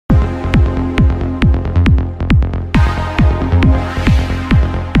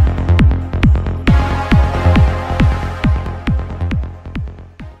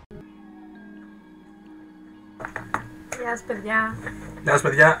Γεια σας παιδιά. Γεια σας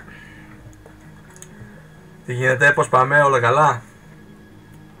παιδιά. Τι γίνεται, πώς πάμε, όλα καλά?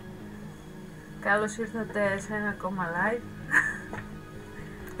 Καλώς ήρθατε σε ένα ακόμα live.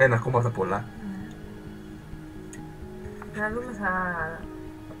 Ένα ακόμα από τα πολλά. Να δούμε, θα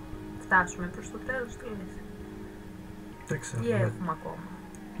φτάσουμε προς το τέλος, τι λες? Δεν ξέρω. Ή έχουμε ακόμα?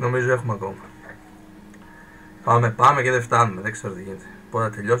 Νομίζω έχουμε ακόμα. Πάμε και δεν φτάνουμε, δεν ξέρω τι γίνεται. Πότε θα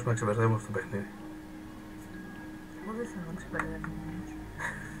τελειώσουμε να ξεπερδεύουμε αυτό το παιχνίδι. Εγώ δεν θέλω να ξεπερδεύουμε όμως.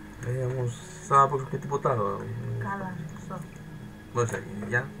 Όμως θα πω και τίποτα άλλο. Καλά, σωστό. Πώς θα γίνει,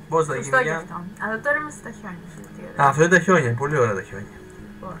 για. Πώς θα γίνει, Σωστό και για. αυτό. Αλλά τώρα είμαστε στα χιόνια. Α, αυτό είναι τα χιόνια, πολύ ωραία τα χιόνια.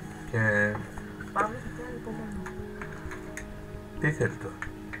 Λοιπόν, Και πάμε σε τι άλλο υπομονή. τι θέλει τώρα?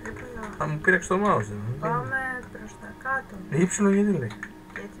 Τίποτα. Θα μου πήραξε το mouse. Πάμε προς τα κάτω. Ήψιλο γιατί λέει.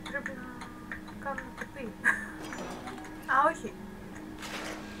 Γιατί πρέπει να κάνουμε κοπή. Α, όχι.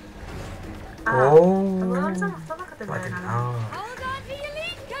 Α, εγώ νόμιζα με αυτό να κατεβαίναμε.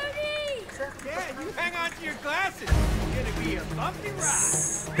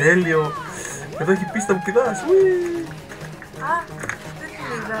 Τέλειο. Εδώ έχει πίστα που πηδάς. Α, δεν την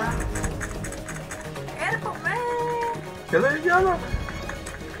είδα. Έρχομαι. Και λέει για άλλα.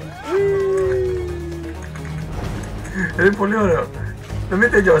 Είναι πολύ ωραίο. Να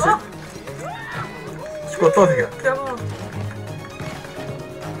μην τελειώσει. Σκοτώθηκα. Κι εγώ.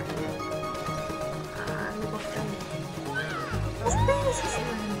 Πώς πήγες εσύ?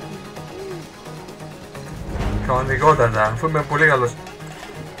 Κανονικότατα, αφού είμαι πολύ καλός.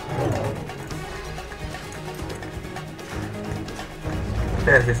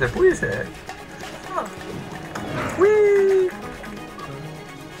 Έρχεσαι, πού είσαι? Ουί!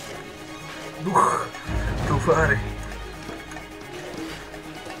 Ουχ, τουφάρι.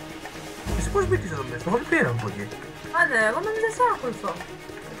 Εσύ πώς μπήκες εδώ μέσα? Εγώ δεν πήγα από εκεί. Άντε, εγώ νόμιζα σε ακολουθώ.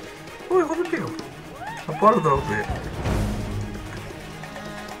 Όχι, εγώ δεν πήγα. Από άλλο τρόπο πήγα.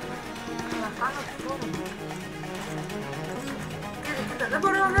 Να κάνω το φόνο μου. Κοίτα, δεν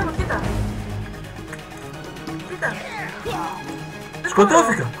μπορώ να ανέβω, κοίτα. Κοίτα.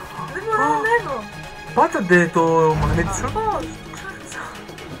 Σκοτώθηκα. Δεν μπορώ να ανέβω. Πάταντε το μαγνήτη σου. Πώς, το ξέχασα.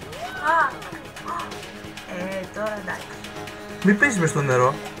 Α, τώρα εντάξει. Μην πέσεις μες στο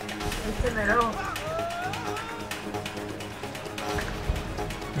νερό. Είχε νερό.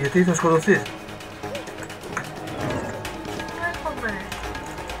 Γιατί θα σκοτωθείς. Έρχομαι.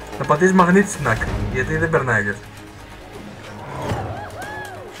 Θα πατήσεις μαγνήτη στην άκρη. Γιατί δεν περνάει αλλιώς.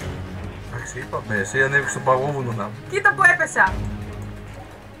 Εντάξει, είπαμε, εσύ ανέβηκες στο παγόβουνο να. Κοίτα που έπεσα.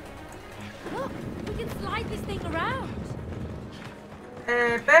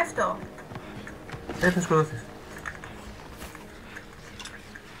 Πέφτω. Θα σκοτωθείς.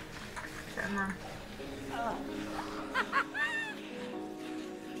 Ξανά.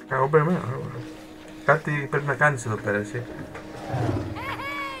 Εγώ περιμένω. Κάτι πρέπει να κάνεις εδώ πέρα εσύ.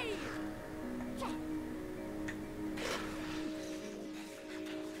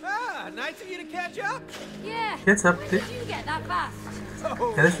 Catch up, τι?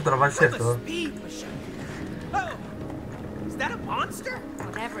 Και δεν σου τραβάζει αυτό. Is that a monster?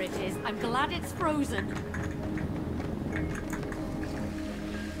 Whatever it is, I'm glad it's frozen.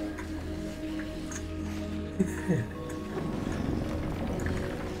 Τι θέλει.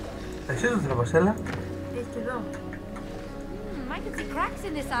 Εσύ το τραβάς, έλα. Έχει και εδώ. I can see cracks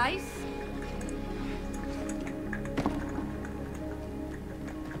in this ice.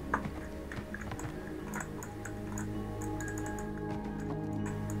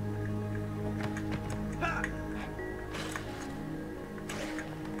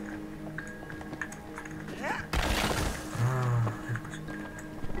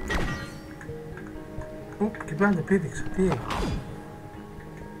 Και πάνε πήδηξα, τι έγινε.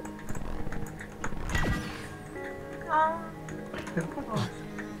 Πού πας.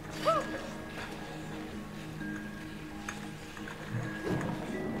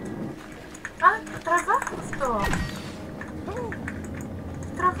 Τραβά αυτό.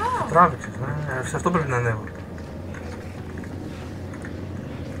 Τραβάω. Τράβηξες, σε αυτό πρέπει να ανέβω.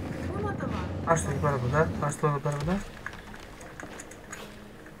 Πού να το βάλω? Άστο εκεί πέρα κοντά, άστο εδώ πέρα κοντά.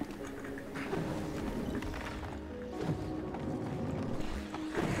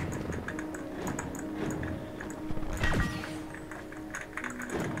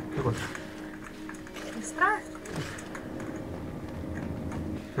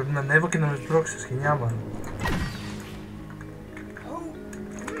 Πρέπει να ανέβω και να με σπρώξει στη σκηνιά μου.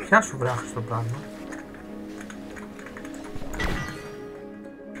 Ποια σου βράχεις το πράγμα.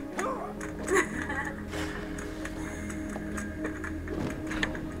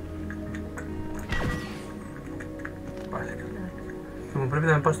 Πάλι. Και μου πρέπει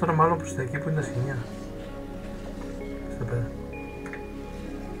να με πας τώρα μάλλον προς τα εκεί που είναι τα σκηνιά.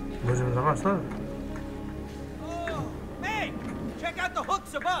 Μπορείς να με τραβάς τώρα. Oh, hey! Check out the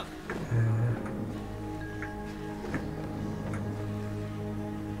hooks above.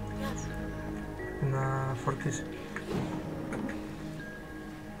 Να φορτίσει.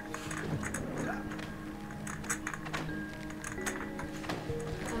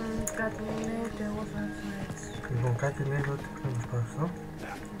 Κάτι μου λέει ότι εγώ θα έρθω έτσι. Λοιπόν, κάτι λέει εδώ ότι πρέπει να σπάω αυτό.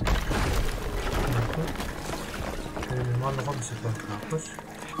 Μάλλον εγώ με σε πάω κάπως.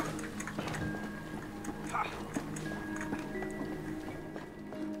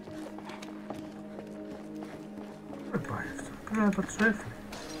 Δεν πάει αυτό. Πρέπει να πατήσω F.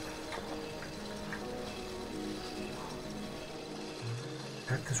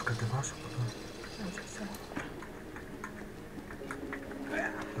 Κάτι θα σου κατεβάσω από εδώ.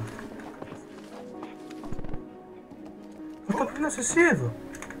 Αυτό πρέπει να είσαι εσύ εδώ.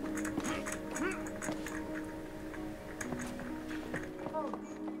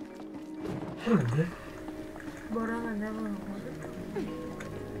 Έλατε. Μπορώ να ανέβω εγώ.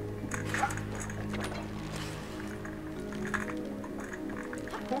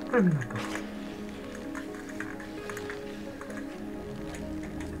 Πού πρέπει να πάω.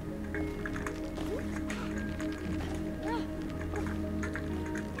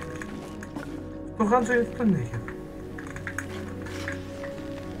 Το γάντζο γιατί τον έχει.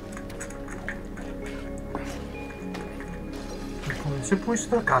 Λοιπόν, εσύ που είσαι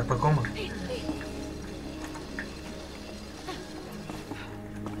τώρα κάτω ακόμα.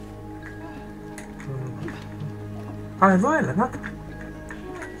 Α, εδώ έλα, να το.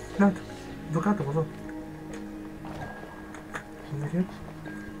 Να το. Εδώ κάτω, από εδώ.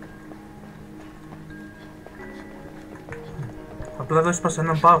 Απλά εδώ έσπασε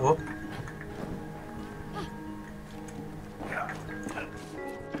έναν πάγο.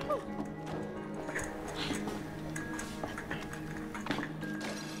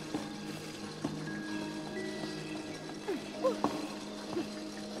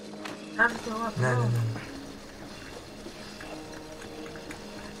 Ναι, ναι, ναι.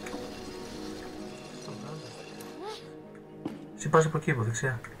 Εσύ πας από εκεί, από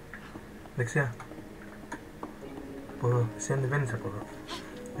δεξιά. Δεξιά. Από εδώ. Εσύ ανεβαίνεις από εδώ.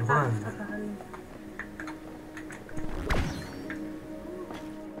 Εγώ δεν ανεβαίνω.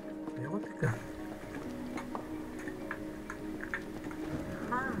 Εγώ τι κάνω.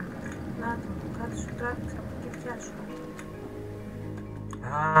 Να το, κάτι σου τράβηξε από την κοιτιά σου.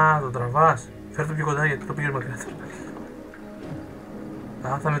 Α, το τραβάς. Φέρ' το πιο κοντά γιατί το πήγες μακριά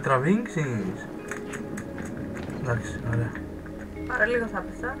τώρα. Α, θα με τραβήξεις. Εντάξει, ωραία. Άρα λίγο θα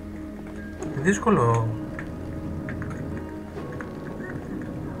πεθά. Είναι δύσκολο.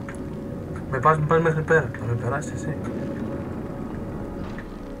 Με πας μέχρι πέρα. Θα με περάσεις εσύ.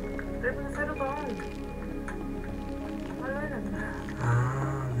 Πρέπει να φέρω το άλλο. Άλλο ένα τώρα. Α,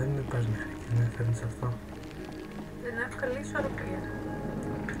 δεν με πας μέχρι εκεί. Με φέρνεις αυτό. Δεν είναι εύκολη ισορροπία.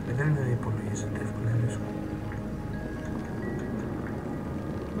 Δεν είναι υπολογίζεται εύκολα, είναι δύσκολο.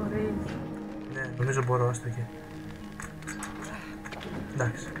 Μπορείς. Ναι, νομίζω μπορώ, άστο εκεί.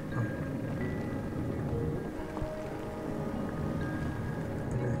 Εντάξει, πάμε.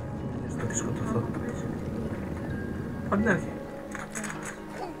 Στο τι σκοτωθώ. Απ' την αρχή.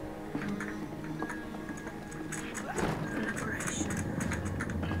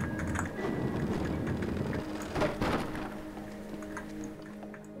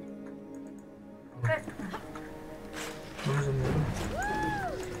 Νομίζω είναι εδώ.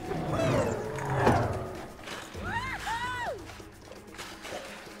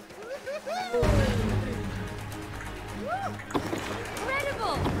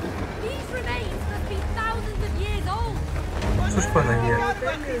 Incredible! These remains must be thousands of years old. Sus Παναγία. God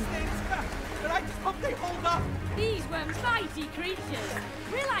bless these things, but I just hope they hold up. These were mighty creatures.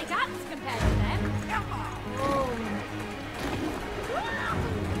 We're like ants compared to them.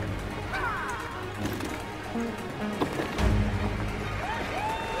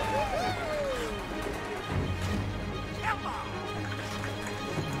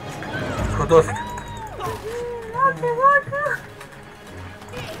 Σκοτώθηκα.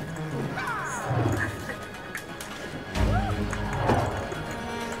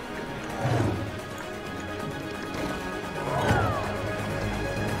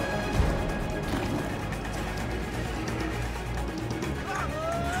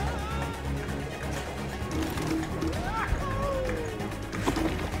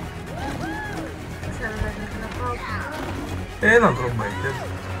 Έναν τρόπο έχει.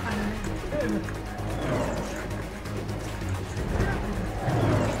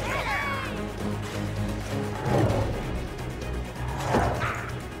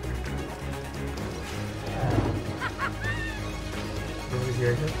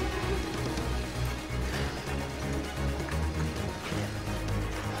 γέλιο.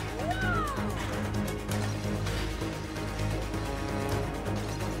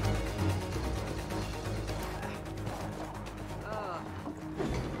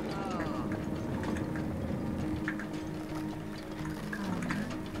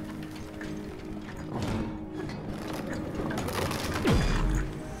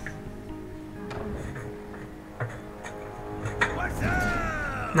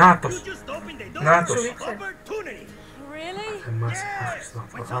 Νάτος! Νάτος! Really? Εμάς άχρηστο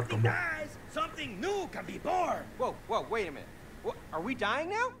αυτό άτομο. Something new can be born. Whoa, wait a minute. What, are we dying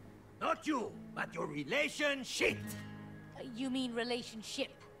now? Not you, but your relationship. You mean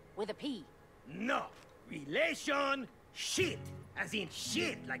relationship with a P? No, relationship, as in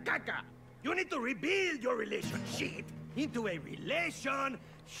shit, like caca. You need to rebuild your relationship into a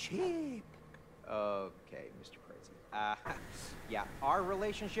relationship. Okay, Mr. Crazy. Yeah, our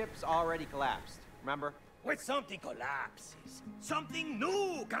relationship's already collapsed, remember? When something collapses, something new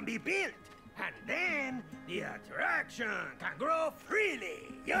can be built. And then the attraction can grow freely,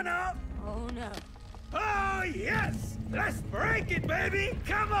 you know? Oh no. Oh, yes! Let's break it, baby!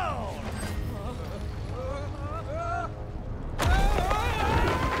 Come on!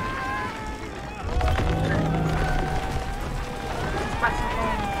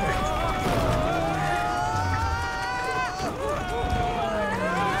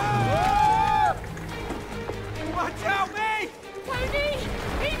 Watch out, mate! Tony!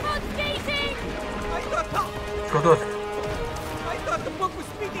 Keep on skating! Σκοτώθηκε. I thought the book was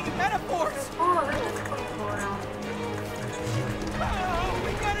speaking in metaphors! Ω, δεν είναι σκοτφόρα. Oh,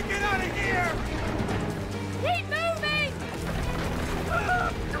 we gotta get out of here! Keep moving!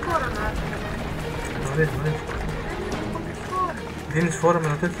 Δεν μπορώ να έρθω. Νωρίς. Δεν είναι σκοτφόρα. Δίνεις φόρα με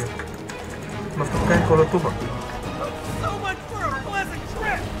ένα τέτοιο. Με αυτό που κάνει κολοτούμπα. So much for a pleasant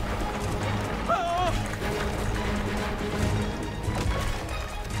trip! Oh.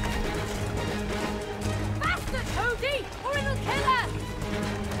 Faster, Toadie, or it'll kill us!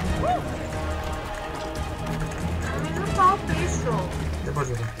 Μην πάω πίσω. Δεν μπορείς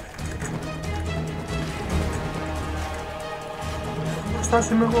να δω. Μπροστά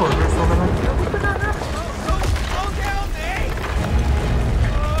σου είμαι εγώ, δεν στο γαλάκι. Slow down, mate!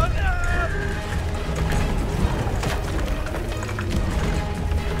 Oh, no!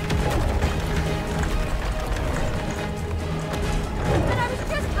 But I was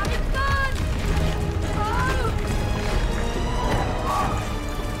just having fun! Oh!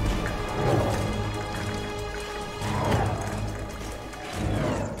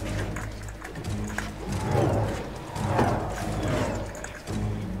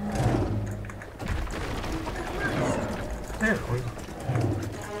 Όχι.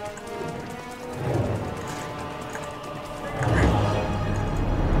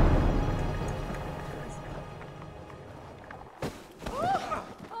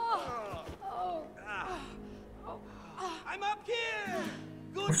 I'm up here!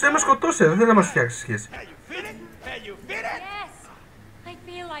 Good. Αυτός με σκοτώσε, δεν θέλει να μας φτιάξει σχέση. Hey, you fit it? Hey, you fit it? Yes! I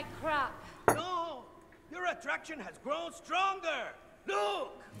feel like crap. No! Your attraction has grown stronger!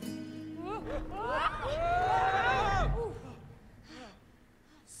 Look!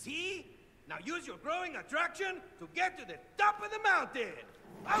 See? Now use your growing attraction to get to the top of the mountain!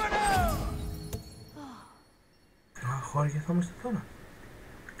 Vámonos! Α, χώρια θα είμαστε τώρα.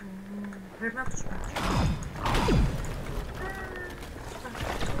 Πρέπει να το σπάσω.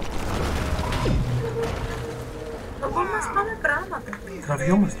 Εγώ μας πάμε πράγματα.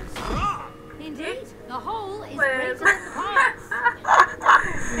 Τραβιόμαστε. Indeed, the hole is greater than the parts.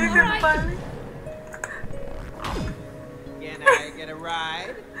 Ήρθε πάλι. Can I get a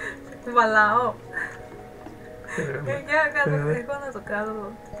ride? Κουβαλάω. Για κάτω, εγώ να το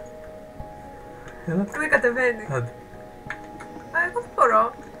κάνω. Έλα. Δεν κατεβαίνει. Άντε. Α, εγώ δεν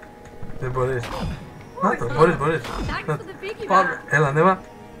μπορώ. Δεν μπορείς. Να το, μπορείς. Thanks Να for το. the piggyback. Πάμε. Έλα, ανέβα.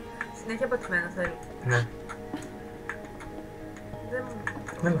 Συνέχεια πατημένα θέλει. Ναι. Δεν μου.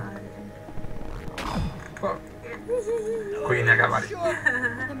 Έλα. Οικογενειακά βάρη.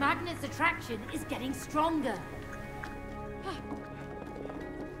 The magnet's attraction is getting stronger.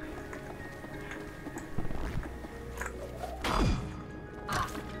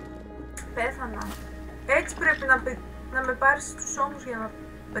 Πέθανα. Έτσι πρέπει να με πάρεις στους ώμους για να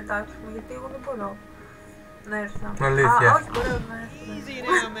πετάξουμε, γιατί εγώ δεν μπορώ να έρθω. Αλήθεια. Α, όχι, μπορώ να έρθω. Easy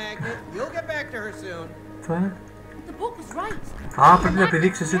now, Magnet. You'll get back to her soon. Τώρα. The book was right. Α, πρέπει να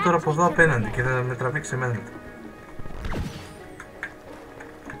πηδήξεις εσύ τώρα από εδώ απέναντι και θα με τραβήξει εμένα.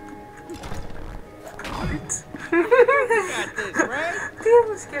 Έτσι. Got this, right? Τι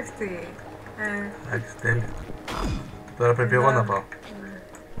έχω σκεφτεί. Εντάξει, τέλεια. Τώρα πρέπει εγώ να πάω. Ναι.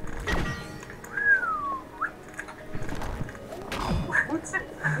 παπούτσι.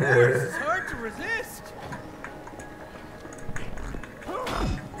 It's hard to resist.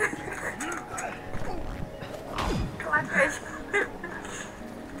 Πλάκα έχει.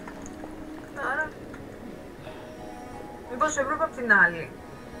 Τώρα. Μήπως έπρεπε απ' την άλλη.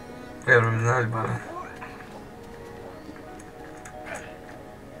 Έπρεπε με την άλλη πάρα.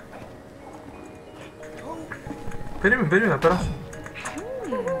 Περίμενε να περάσω.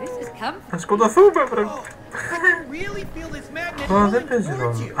 This is comfort. Θα σκοτωθούμε πρέπει. Really feel this magnet Ω, δεν pulling παίζει towards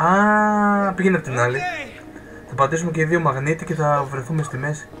ρόλο. you. Α, πήγαινε απ' την άλλη. Okay. Θα πατήσουμε και οι δύο μαγνήτη και θα βρεθούμε στη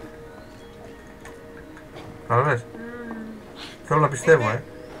μέση. Καταλαβες. Θέλω να πιστεύω, We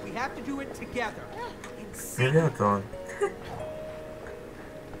have to do it together. Είναι δυνατόν.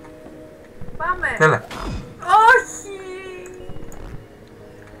 Πάμε. Έλα. Όχι.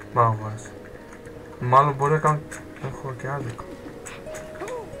 Μάγος. Μάλλον μπορεί να κάνω... Έχω και άδικο.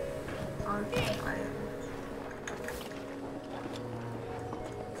 Όχι.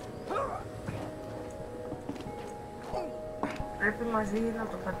 Πρέπει μαζί να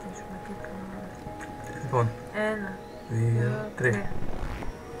το πατήσουμε και το... Λοιπόν, 1, 2, 3.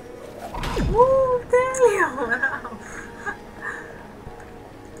 Ου, τέλειο, μπράβο.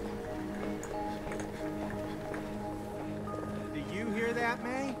 Do you hear that,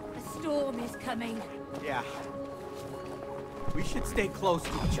 May? The storm is coming. Yeah. We should stay close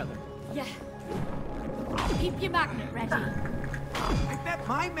to each other. Yeah. Keep your magnet ready. I bet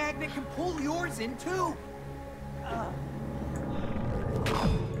my magnet can pull yours in too.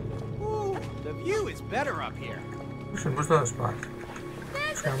 Ooh, the view is better up here. Πώς θα το σπάρει.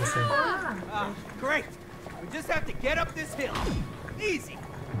 Πώς κάνουμε σε... Great. We just have to get up this hill. Easy.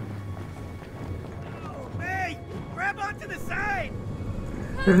 Oh, May, grab onto the side.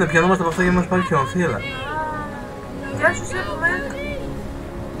 Πρέπει να πιανόμαστε από αυτό για να μας πάρει και ο θύλα. Γεια σου, σέβομαι.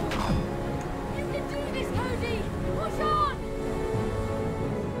 You can do this, Cody. Push on.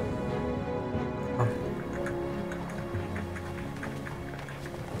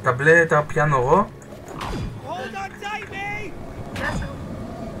 Τα μπλε τα πιάνω εγώ. Hold on tight, May. Γεια σου.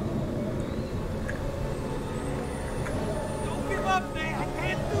 Don't give up, May. I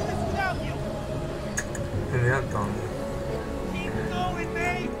can't do this without you. Είναι δυνατόν. Keep going,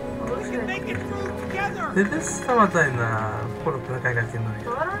 May. We can make it through together. Δεν σταματάει να... να κάνει κάτι καινούργιο.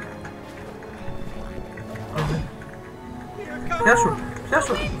 Τώρα. Here it Γεια comes. σου, γεια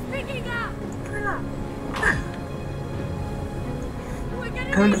σου. It's picking up. Έλα. We're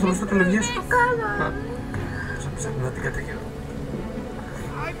gonna Κάνε make προς το it μπροστά το through λευγέ this. σου. Κάνα. Σαν ψάχνει να την καταγγείλω.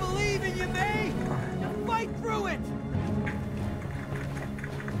 I believe in you, May. Fight through it.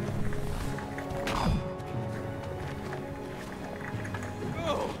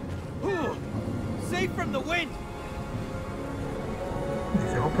 Oh, ooh. Safe from the wind.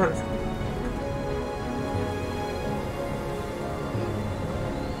 Εγώ πέρασα.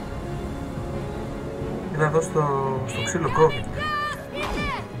 Έλα εδώ στο ξύλο κόβει. In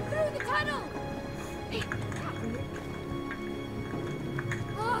there, through the tunnel.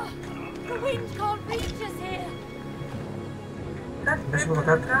 Oh, the wind can't reach us here. Κάτι Μπες πρέπει από να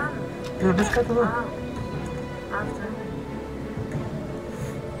κάτω. κάνω. Έλα μπες κάτω εδώ. Α, αυτό.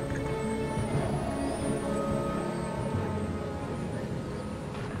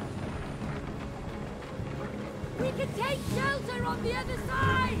 We can take shelter on the other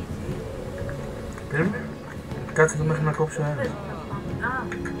side. Περίμενε. Κάτσε εδώ μέχρι να κόψει ο αέρας. Πες να πάμε. Α,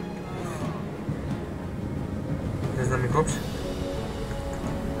 Θες να μην κόψει.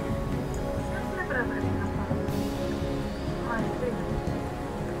 ποια πλευρά πρέπει να πάμε. Α, εκεί.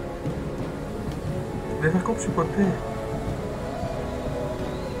 Δεν θα κόψει ποτέ.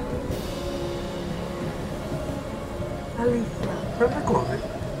 Αλήθεια. Πρέπει να κόβει.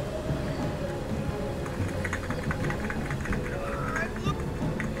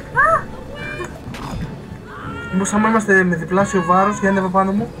 Μήπως άμα είμαστε με διπλάσιο βάρος για ανέβα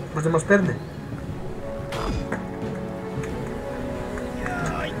πάνω μου, πως δεν μας παίρνει.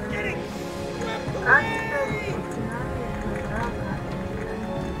 Yeah, I did it. Κάτι πρέπει από την άλλη πλευρά.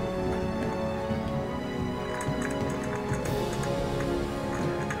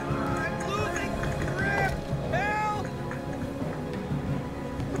 I'm losing grip. Help!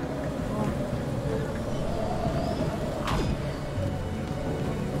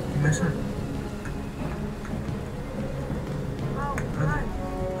 Μέσα. Πάω, πάει.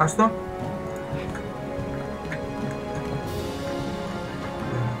 Άστο.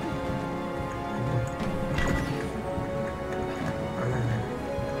 Καλά είναι.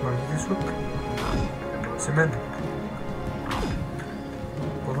 Μαγνήτια σου. Σε μένα.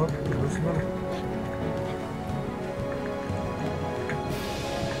 Από εδώ, εδώ σε μένα.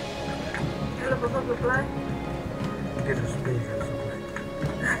 Έλα από εδώ από το πλάι. Τι θα σου πει, θα σου πει.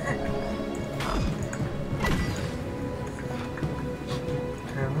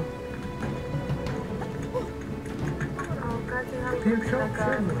 Κάτι άλλο Τι πρέπει ποιο να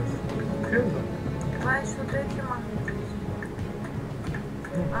κάνω. εδώ. Βάζει στο τέτοιο μαγνήτης.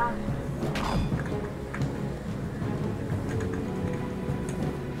 Α.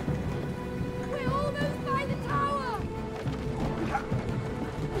 We're almost by the tower!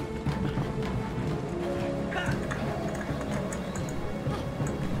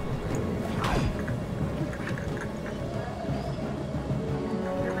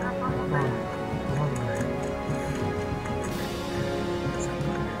 Πρέπει να πάμε πέρα.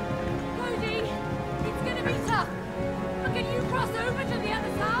 Cody, it's gonna be tough. But can you cross over to the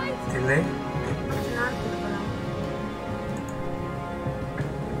other side? Τι λέει? Από την άλλη πλευρά.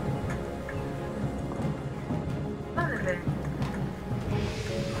 Πάνε λέει.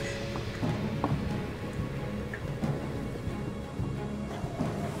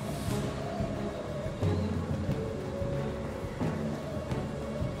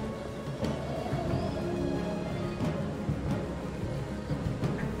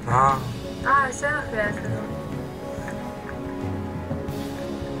 Α, Α, εσένα χρειάζεται εδώ.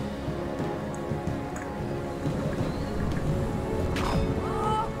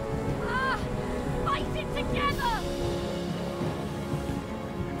 Oh, fight it together!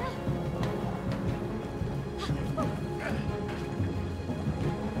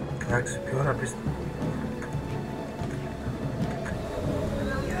 εντάξει, ποιο ώρα πεις.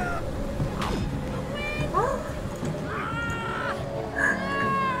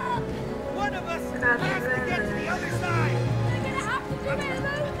 One of us has to get to the other side. We're gonna have to do it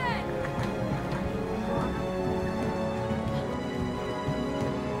alone then!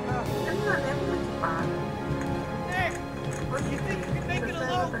 Πρέπει να ανέβουμε εκεί πάνω. Hey, you think you can make it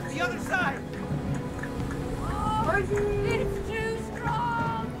alone to the other side? Όχι. It's too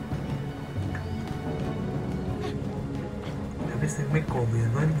strong! Κάποια στιγμή κόβει,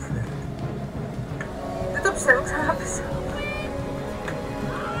 εδώ είναι που φαίνεται. Δεν το πιστεύω, ξανάπεσα.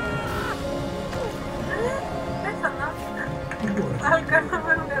 Πέθανα. Δεν μπορείς. Άλλο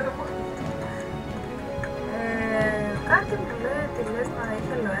κάναμε ένα νερό. Κάτι μου λέει ότι λες να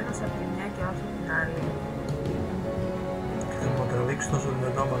ήθελε ο ένας από τη μια και ο άλλος από την άλλη. Θα μου τραβήξει τόσο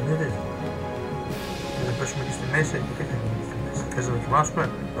δυνατό μαγνήτης. Και θα πέσουμε εκεί στη μέση. Και τι θα γίνει στη μέση. Θες να δοκιμάσουμε,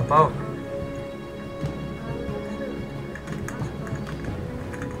 να πάω.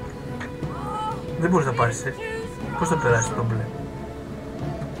 Δεν μπορείς να πάρεις, πώς θα περάσεις το μπλε.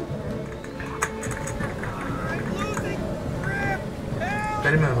 I'm losing grip. Help!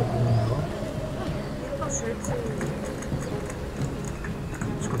 Περίμενε το κουμπί εδώ. Μήπως έτσι.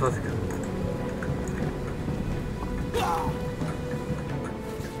 Σκοτώθηκα.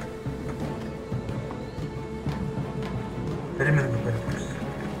 Περίμενε το πέρα.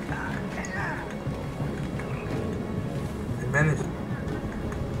 Περιμένεις.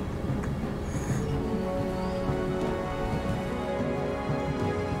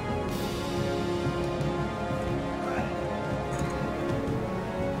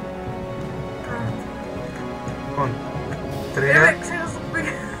 Λοιπόν, 3, Ξέρω που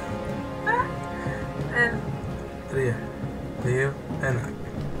πήγα. 3, 2, 1.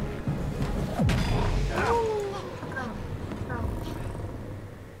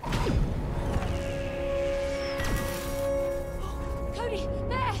 Cody,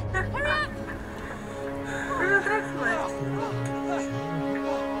 there! Hurry up! Πρέπει να τρέξουμε.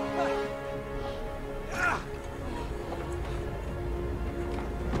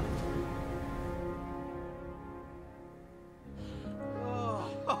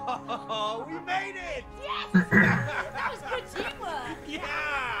 Oh, we made it! That was good teamwork! Yeah!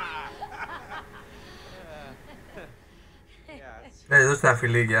 Εδώ στα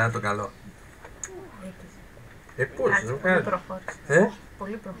φιλίκια, το καλό. Πώς, Εντάξει, δεν πολύ κάνει. προχώρησε.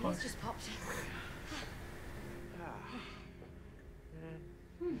 Πολύ προχώρησε. Just popped.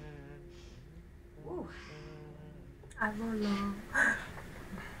 Αβόλο.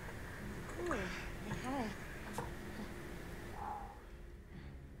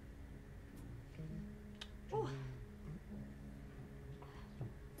 Oh,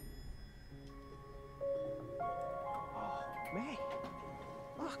 May.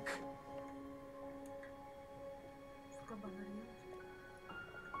 Look.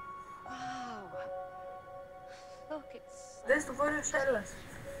 Wow. Look, it's Δες το βόρειο Σέλλας.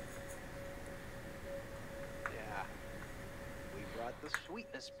 Yeah. We brought the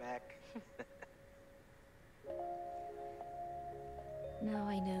sweetness back. Now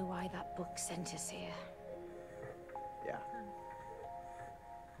I know why that book sent us here. Yeah.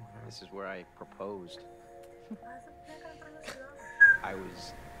 This is where I proposed. Α, δεν έκανε πρώτα σειρά. I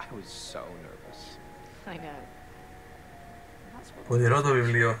was so nervous. I know. That's what Πονηρό το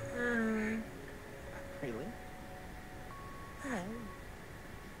βιβλίο. Really? Hello.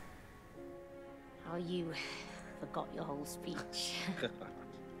 How you forgot your whole speech.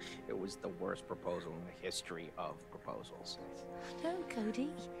 It was the worst proposal in the history of proposals. No,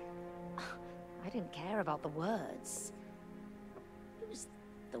 Cody. I didn't care about the words. It was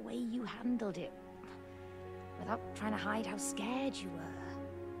the way you handled it. Without trying to hide how scared you were.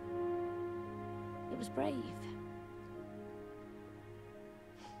 It was brave.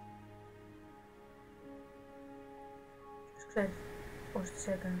 Ξέρεις πώς τις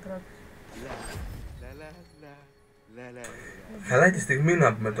έκανε πρώτες. Καλά τη στιγμή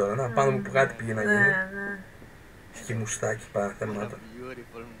να πούμε τώρα, να πάνω μου που κάτι πήγε να γίνει. Ναι. Είχε μουστάκι πάνω θέματα.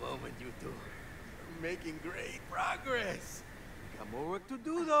 Beautiful moment, you two. Making great progress. Got more work to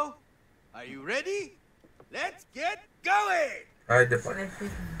do, though. Are you ready? Let's get going! Άιντε πάλι.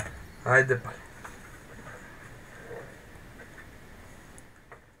 Συνεχίζουμε. Άιντε πάλι.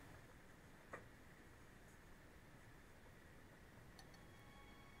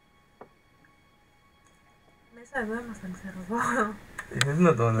 Μέσα εδώ ήμασταν, ξέρω εγώ. Είναι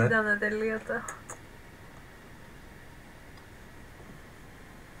δυνατόν, Ήταν ατελείωτο.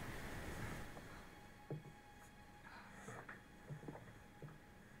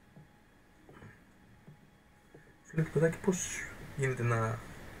 Φίλε παιδάκι, πώς γίνεται να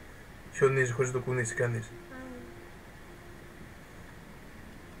χιονίζει χωρίς να το κουνήσει κανείς.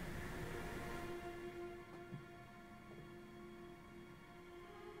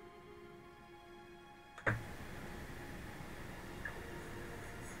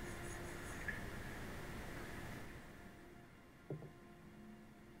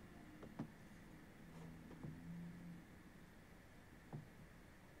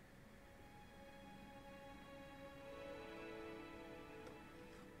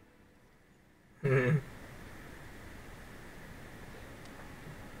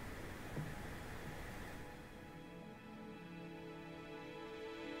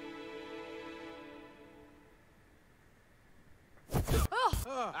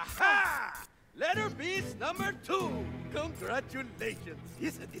 Aha! Letter Beast number 2. Congratulations.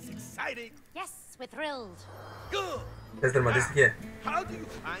 Isn't this exciting? Yes, we're thrilled. Good. Πες τερματίστηκε. How do you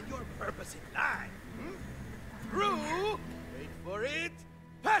find your purpose in life? Through, wait for it,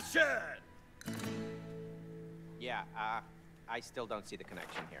 passion. Yeah, I still don't see the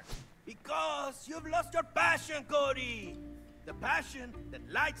connection here. Because you've lost your passion, Cody. The passion that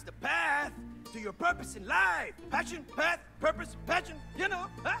lights the path to your purpose in life. Passion, path, purpose, passion, you know,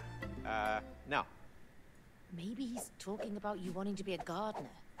 huh? No. Maybe he's talking about you wanting to be a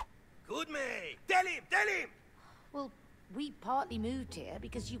gardener. Good, mate. Tell him. Well, we partly moved here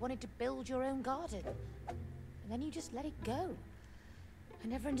because you wanted to build your own garden. And then you just let it go. I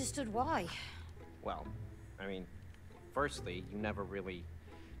never understood why. Well, I mean, firstly, you never really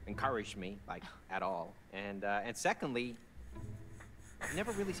encouraged me, like, at all. And secondly, you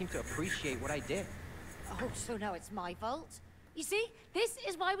never really seemed to appreciate what I did. Oh, so now it's my fault? You see? This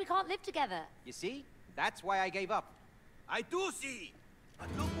is why we can't live together. You see? That's why I gave up. I do see. But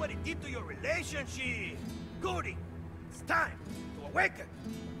look what it did to your relationship. Cody, it's time to awaken.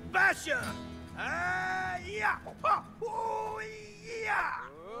 Passion. Yeah. Oh, yeah.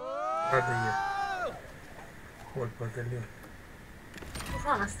 Άντε γεια. Κόλπα, τελείω. Πού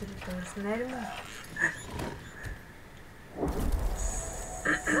θα μας στείλει τώρα, στην έρημο?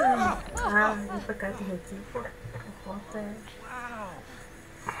 Είπε κάτι για κήπο, οπότε... Wow.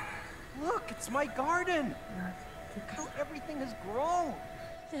 Look, it's my garden. How everything has grown.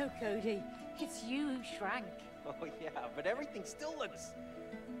 No, Cody. It's you who shrank. Oh, yeah, but everything still looks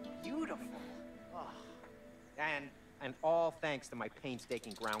beautiful. Oh. And all thanks to my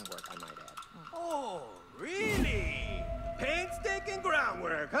painstaking groundwork, I might add. Oh, really? Painstaking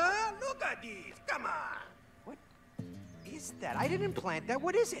groundwork, huh? Look at these. Come on. What is that? I didn't plant that.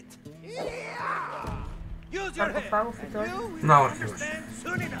 What is it? Yeah. Use your head. Sarcófago φυτό. You will Να όρθιος. understand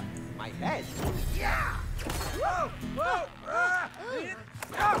soon enough. My head? Yeah. Whoa, whoa.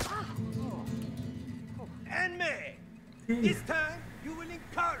 And May, this time you will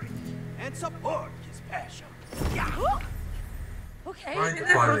encourage and support his passion. Yeah. Okay. Άιντε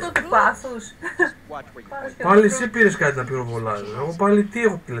Είναι πάλι. φρούτο του πάθους. Watch where you point. Πάλι εσύ πήρες κάτι να πυροβολάζω. Εγώ πάλι τι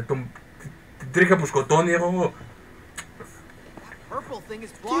έχω, την τρίχα που σκοτώνει έχω εγώ. Purple thing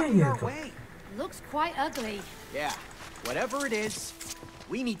is blocking our αυτό? way. Looks quite ugly. Yeah, whatever it is,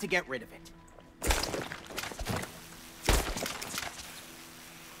 we need to get rid of it.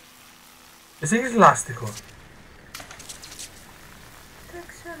 Εσύ έχεις λάστιχο. Δεν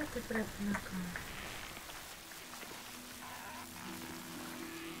ξέρω τι πρέπει να κάνω.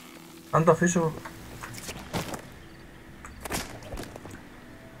 Αν το αφήσω...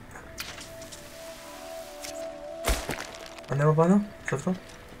 Ανέβω πάνω, σε αυτό.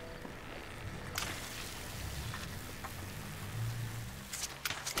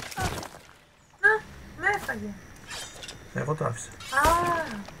 Με έφαγε. Εγώ το άφησα. Α,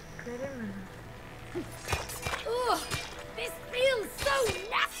 περίμενα. This feels so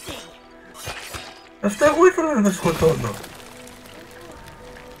nasty. Αυτό εγώ ήθελα να τα σκοτώνω.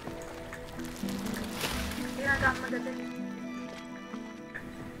 Τι να κάνουμε κατέ.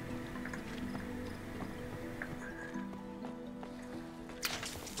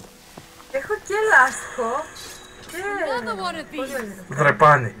 Έχω και λάστιχο και... Πώς λέγεται αυτό?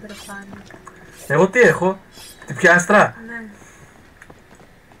 Δρεπάνι. Δρεπάνι. Εγώ τι έχω, την πιάστρα. Ναι.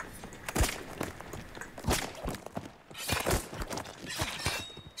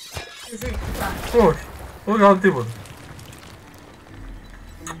 Εσύ τι πας. Όχι, όχι κάνω τίποτα.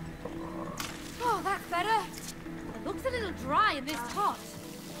 Oh, that's better. It looks a little dry in this pot.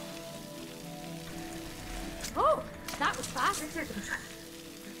 Oh, that was fast. Τι τσίτρωσα.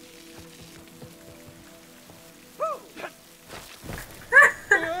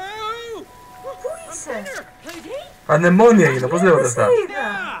 Πού είσαι? Ανεμόνια έγινα, πώς λέγονται αυτά. Δεν σε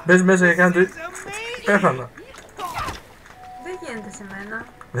είδα. Μπες μέσα και κάνω το... Πέθανα. Δεν γίνεται σε μένα.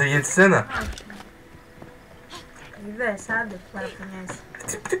 Δεν γίνεται σε σένα. Είδες, άντε που παραπονιέσαι.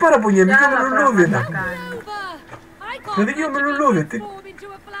 Τι παραπονιέμαι, Κι δικαίωμα άλλα λουλούδι πράγματα να. κάνει. Με δικαίωμα λουλούδι,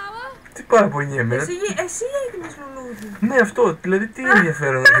 τι παραπονιέμαι. Εσύ έγινες λουλούδι. Ναι, αυτό, δηλαδή τι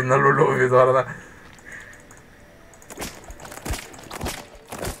ενδιαφέρον έχει ένα λουλούδι τώρα.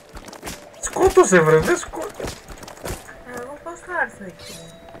 Σκότωσε βρε, δεν σκότωσε. Εγώ πώς θα έρθω εκεί.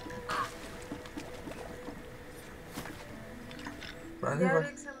 Για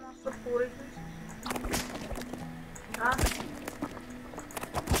ρίξε μου αυτό που ρίχνεις. Α,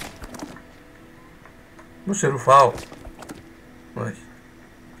 Μου σε ρουφάω. Όχι.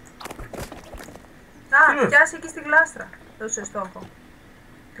 α, πιάσε εκεί στη γλάστρα. Δώσε στόχο.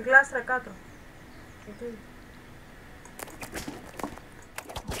 Τη γλάστρα κάτω. Εκεί.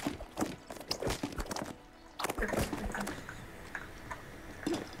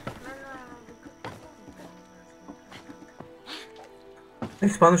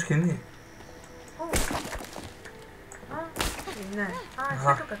 Έχεις πάνω σκηνή. Ναι. Α,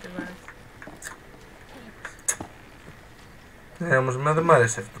 εσύ το κατεβάζεις. Ναι, όμως εμένα δεν μ'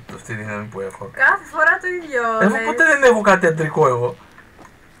 άρεσε αυτή η δύναμη που έχω. Κάθε φορά το ίδιο. Εγώ λες. ποτέ δεν έχω κάτι αντρικό εγώ.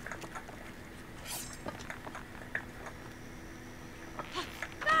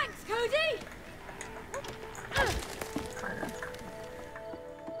 Thanks, Cody.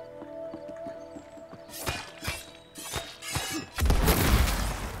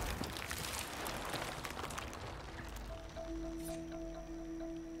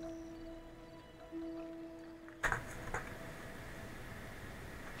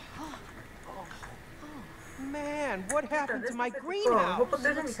 Man, what happened to my Εγώ greenhouse?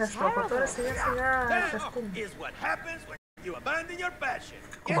 ποτέ δεν είχα στόχο. Τώρα σιγά σιγά θα That σκούμε. is what happens when you abandon your passion.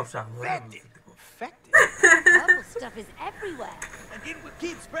 Κόμμα Get ψάχνω, δεν είναι infected. θετικό. Infected? Purple stuff is everywhere. And it will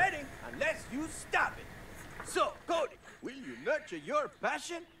keep spreading unless you stop it. So, Cody, will you nurture your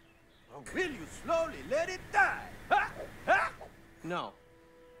passion? Or will you slowly let it die? Ha! Ha! No.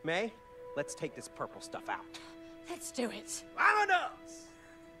 May, let's take this purple stuff out. Let's do it. Vámonos!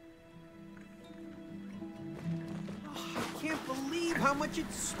 I can't believe how much it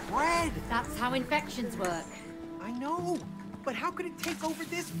spread. That's how infections work. I know, but how could it take over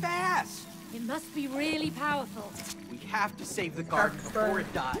this fast? It must be really powerful. We have to save the garden before it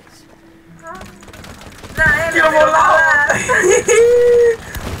dies. Να, έλα. Πυροβολάω!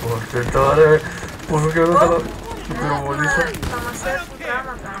 Όχι τώρα, πόσο καιρό θα το πυροβολήσω. Θα μας έρθουν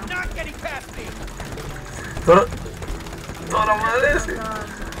πράγματα. Not getting past me! Τώρα μου αρέσει.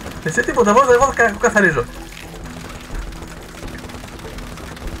 Εσύ τίποτα, εγώ θα καθαρίζω.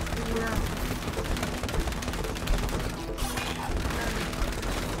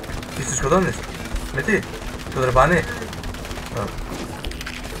 Τι τη σκοτώνεις? Με τι? Το δρεπάνι?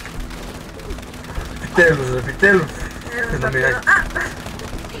 Επιτέλους ρε, επιτέλους. Δεν το μοιράζει.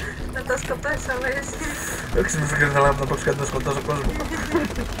 Να τα σκοτώσαμε εσύ. Δεν ξέρω πως ήθελα να παίξω κάτι να σκοτώσω κόσμο.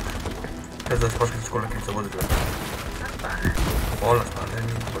 Θες να σπάσω και τις κολακίες από ό,τι τώρα. Όλα σπάνε, δεν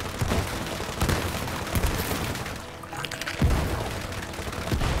είναι τίποτα.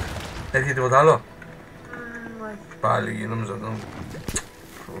 Έρχεται τίποτα άλλο? Πάλι γίνομαι αυτό.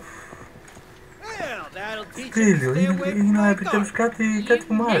 Well, that'll teach you to Τέλειο, stay away from έγινα my επιτέλους garden. κάτι You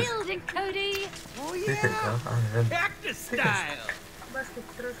που μου άρεσε. nailed it, Cody. Oh Τι τελικά, yeah, δεν. cactus style. Μπας και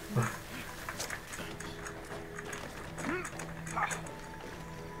τρώσουμε.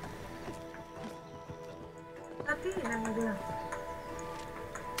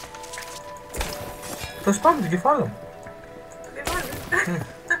 Θα σπάμε το κεφάλι μου.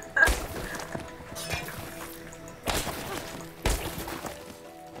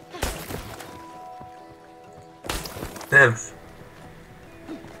 Τέλος.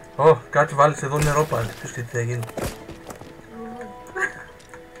 Ω, κάτι βάλεις εδώ νερό πάλι. Ποιος και τι θα γίνει.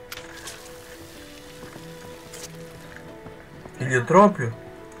 Ηλιοτρόπιο.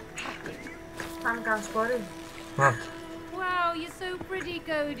 Θα μου κάνεις χωρί. Να. Wow, you're so pretty,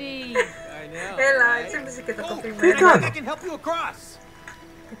 Cody. I know. Έλα, right? έτσι έμπισε και το Oh, κοπή μου. Τι κάνω. I can help you across.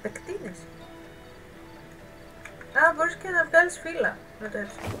 Επεκτείνες. Α, μπορείς και να βγάλεις φύλλα. Με το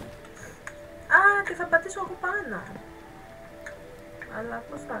έτσι. Α, και θα πατήσω από πάνω. Αλλά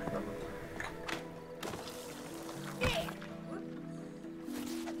πώς θα έρθω από πάνω.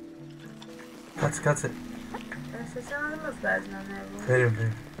 Κάτσε. Σε εσένα δεν με βγάζει να ανέβω.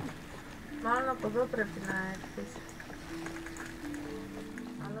 Περίμενε. Μάλλον από εδώ πρέπει να έρθεις.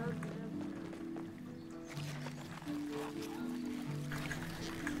 Αλλά όχι.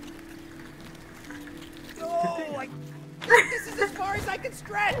 Oh, this is as far as I can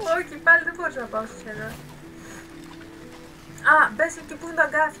stretch. Όχι, πάλι δεν μπορείς να πάω σε σένα. Α, μπες εκεί που είναι τα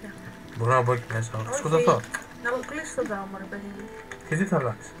αγκάθια. Μπορώ να μπω εκεί μέσα. Θα Όχι. σκοτωθώ. Να μου κλείσεις τον δρόμο, ρε παιδί μου. Και τι θα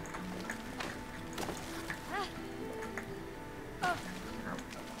αλλάξει.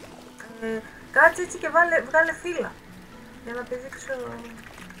 Κάτσε έτσι και βγάλε φύλλα. Για να πηδήξω...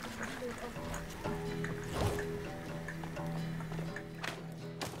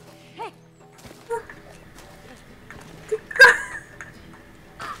 Τι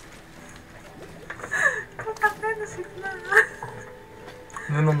Καταφέρνω συχνά.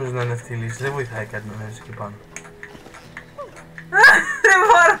 Δεν νομίζω να είναι αυτή η λύση. Δεν βοηθάει κάτι να ανέβεις εκεί πάνω. Δεν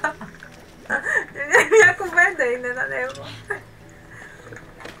μπορώ. Μια κουβέντα είναι να ανέβω.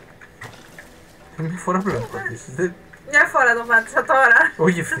 Μια φορά πρέπει να το πατήσεις. Μια φορά το πάτησα τώρα.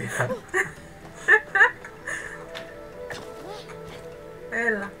 Όχι ευθεία.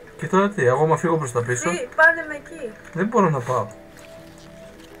 Έλα. Και τώρα τι, εγώ μα φύγω προς τα πίσω. Τι, πάνε με εκεί. Δεν μπορώ να πάω.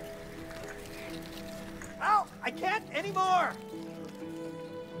 Oh, I can't anymore.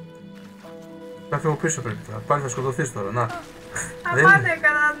 Να φύγω πίσω πρέπει τώρα. Πάλι θα σκοτωθείς τώρα. Να. Θα πάνε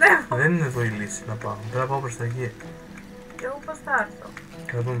κανένα. Δεν είναι εδώ η λύση να πάω. Πρέπει να πάω προς τα εκεί. Και εγώ πώς θα έρθω.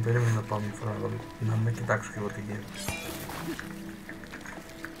 Θα δούμε, περίμενε να πάω μια φορά να με κοιτάξω και εγώ τι γίνεται.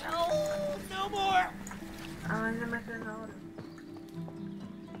 No, no more. Α, είναι μέχρι ένα ώρα.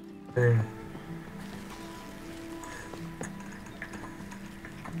 Περίμενε.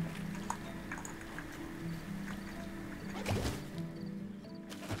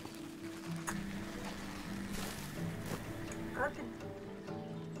 Κάτι.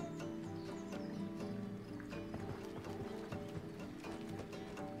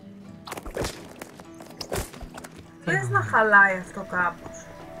 Λες να χαλάει αυτό κάπως.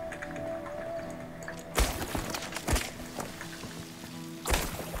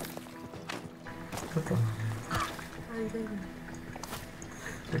 Δεν το. Όχι, δεν είναι.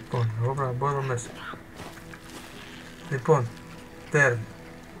 Λοιπόν, εγώ πρέπει να μπω εδώ μέσα. Λοιπόν, turn.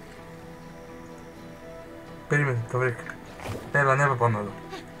 Περίμενε, το βρήκα. Έλα, ανέβα πάνω εδώ.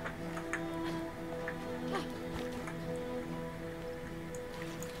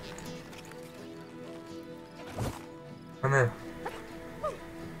 Ανέβα.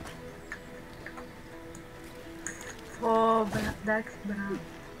 Ω, εντάξει, μπράβο.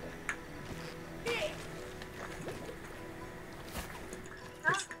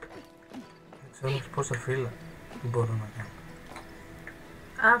 Ξέρω όμως πόσα φύλλα μπορώ να κάνω.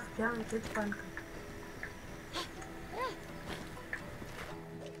 Α, φτιάχνω και έτσι πάλι.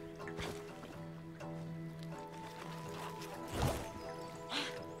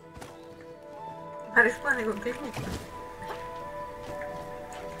 Μ' αρέσει που ανοιγοκλίνει.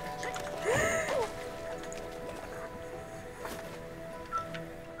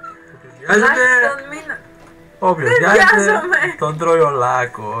 Βιάζεται! Όποιος Δεν βιάζεται, βιάζομαι. τον τρώει ο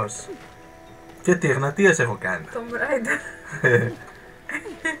λάκκος. Και τι εγνατίας έχω κάνει. Τον Μπράιντερ.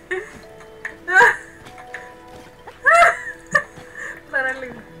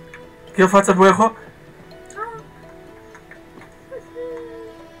 Παραλίγο. Ποια φάτσα που έχω.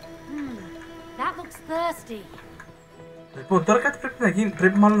 That looks thirsty. Λοιπόν, τώρα κάτι πρέπει να γίνει.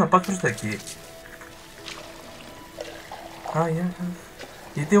 Πρέπει μάλλον να πάω προς τα εκεί. Α, για.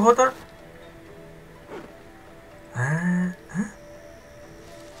 Γιατί εγώ τώρα.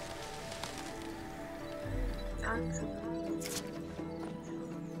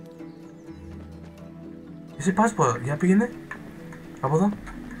 Εσύ πας πω, για πήγαινε. Από εδώ.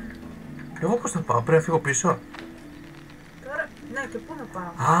 Εγώ πώς θα πάω, πρέπει να φύγω πίσω. Τώρα, ναι, και πού να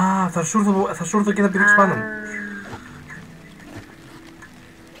πάω. Α, θα σου έρθω και να πηδήξεις πάνω μου.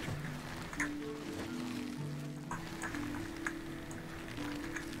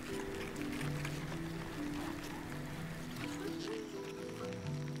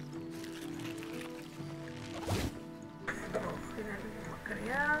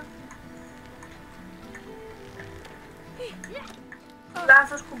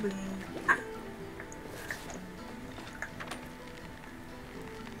 σκουμπί.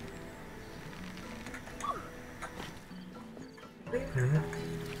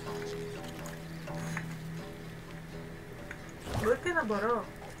 Μπορεί και να μπορώ.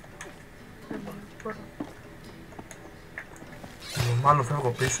 Δεν μπορώ. Μάλλον φεύγω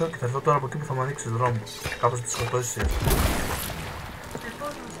πίσω και θα έρθω τώρα από εκεί που θα μου ανοίξεις δρόμο. Κάπως θα τη σκοτώσεις έτσι. Πώς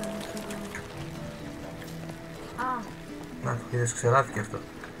να σε ανοίξει δρόμο. Α, Να το είδες, ξεράθηκε αυτό.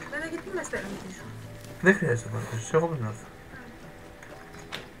 βέβαια γιατί με στέλνει πίσω. Δεν χρειάζεται να πεις, εγώ πρέπει να έρθω.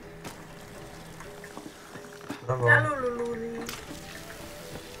 Μπράβο. Κι άλλο λουλούδι.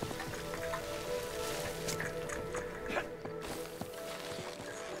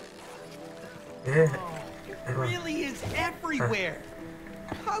 Really is everywhere.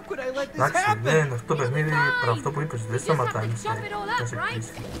 How could I let this Εντάξει, happen? δεν, αυτό το παιχνίδι, πέρα αυτό που είπες, δεν σταματάει να σε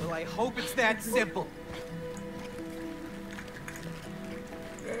εκπλήσει. Well, I hope it's that simple.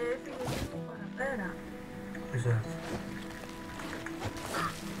 Έφυγε λίγο παραπέρα. Ξέρω.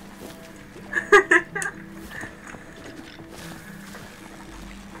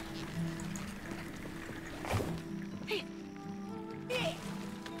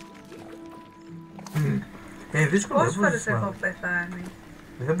 Δύσκολο, Πόσες δεν μπορείς φορές να έχω σημαδέψεις. πεθάνει.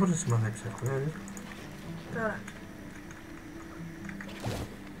 Δεν μπορείς να σημαδέψεις αυτό, δεν είναι. Τώρα.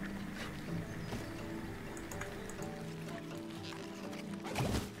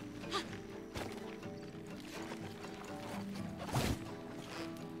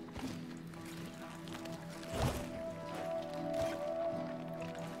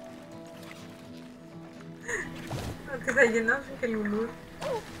 Ότι θα γινώσουν και λουλούδι.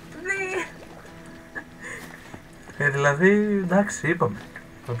 Ναι. Δηλαδή, εντάξει, είπαμε.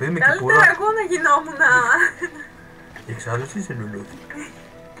 Το παιδί με κυπουρό. Καλύτερα εγώ να γινόμουν. Και εξάλλου εσύ είσαι λουλούδι.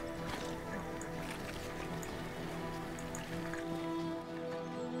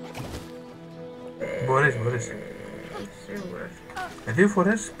 Μπορείς. Σίγουρα. 2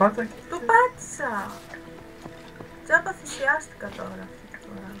 φορές πάτα και... Το πάτησα. Τζάμπα θυσιάστηκα τώρα αυτή τη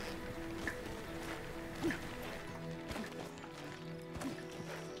φορά.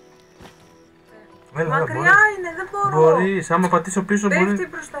 Μακριά είναι, δεν μπορώ. Μπορείς, άμα πατήσω πίσω μπορεί... Πέφτει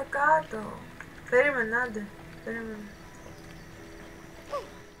προς τα κάτω. Περίμενε, άντε. Περίμενε.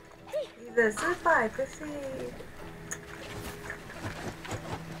 Είδες, δεν πάει, πέφτει...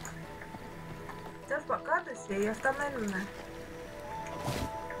 Τέλος πάντων, κάτω εσύ, αυτά μένουνε.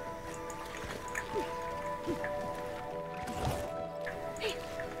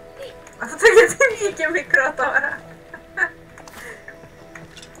 Αυτό γιατί βγήκε μικρό τώρα.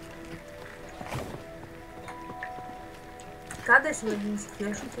 Κάντε εσύ με την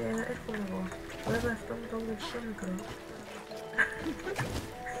ησυχία σου και έρχομαι εγώ. Βέβαια αυτό μου το έβλεπε πιο μικρό.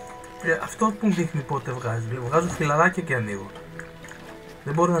 Αυτό που μου δείχνει πότε βγάζει. Βγάζω φιλαράκια και ανοίγω.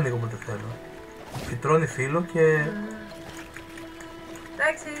 Δεν μπορώ να ανοίγω πότε θέλω. Φυτρώνει φύλλο και...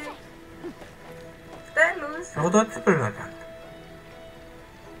 Εντάξει. Τέλος. Εγώ τώρα τι πρέπει να κάνω.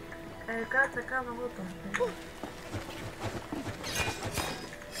 Κάτσε, κάνω εγώ τώρα.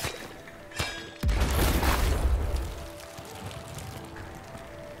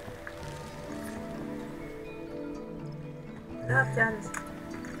 Δεν θα πιάνεις.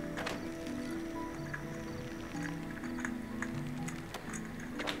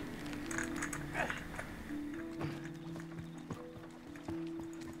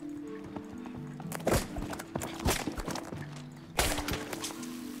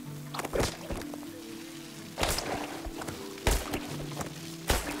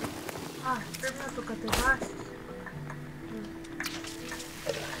 Πρέπει να το κατεβάσεις.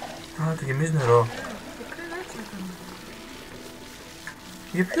 Α, το γεμίζει νερό. Και πρέπει έτσι να κάνω.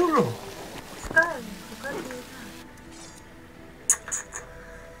 Για ποιο λόγο. Σκάει, το κάνει μετά.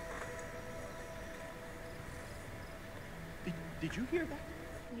 Did you hear that?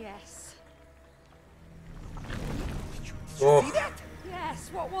 Yes. Oh. See that? Yes,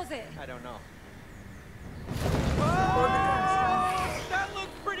 what was it? I don't know. That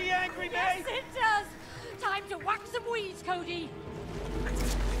looks pretty angry, Yes, mate. it does. Time to whack some weeds, Cody.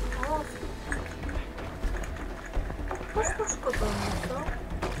 Πώς το σκοτώνει αυτό.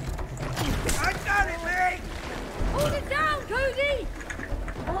 I got it, mate. Hold it down, Cody.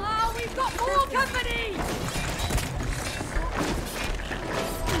 Oh, we've got more company.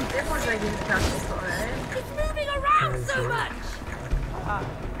 Δεν μπορείς να γίνεις κάτι τώρα, It's moving around so much.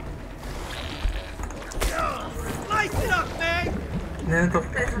 Slice it up, mate. Ναι, είναι το...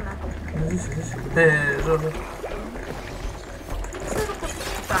 Πέθανα. Ζήσε. Ζω. Δεν ξέρω πώς το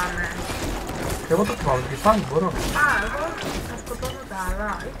σκοτάμε. Εγώ το πάω και πάλι μπορώ. Α, εγώ θα σκοτώνω τα άλλα.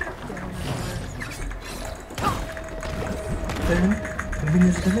 Ή πρέπει και εγώ να το Περίμενε. μην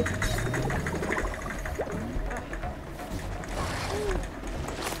είναι ζωντανή.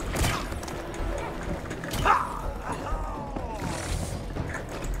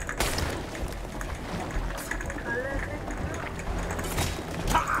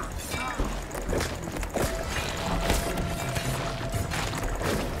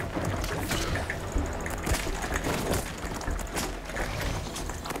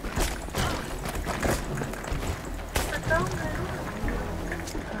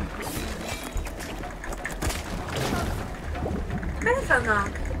 Πέθανα.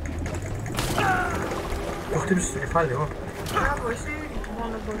 Το χτύπησε στο κεφάλι εγώ. Μπράβο, εσύ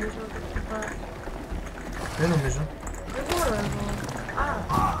μόνο μπορείς να το χτυπάς. Δεν νομίζω. Δεν μπορώ εγώ.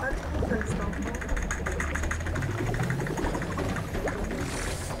 Α, κάτι που δεν στο.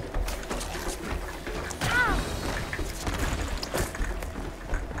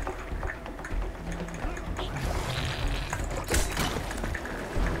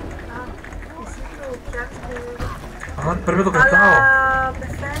 Α, πρέπει να το κρατάω. Αλλά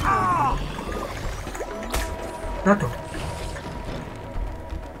πεθαίνει. Να το.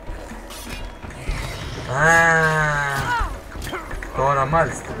 Τώρα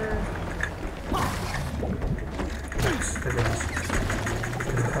μάλιστα. Εντάξει, δεν πειράζει.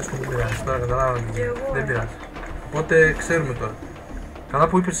 Δεν πειράζει, τώρα καταλάβαμε. Δεν πειράζει. Οπότε ξέρουμε τώρα. Καλά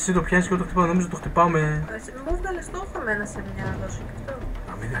που είπες εσύ το πιάνεις και εγώ το χτυπάω, νομίζω το χτυπάω με... Μου βγάλες το χαμένα σε μια δόση και αυτό.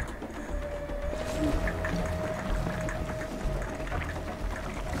 Αμυνάκι.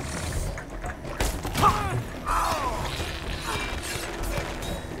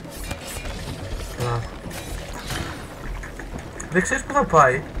 Δεν ξέρεις που θα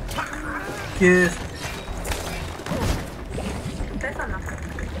πάει και... Πέθανα.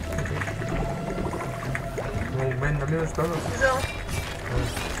 Μου μένει να μείνω στο άλλο. Ζω.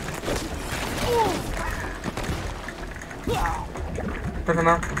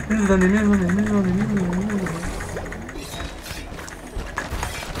 Πέθανα. Μην ζωντανή, μην ζωντανή, μην ζωντανή, μην ζωντανή.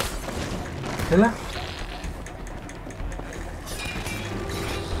 Έλα.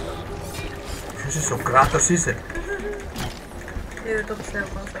 Ποιος είσαι, ο κράτος είσαι. Δεν το πιστεύω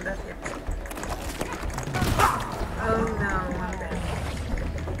πάνω στα τέτοια. Oh no, I'm dead.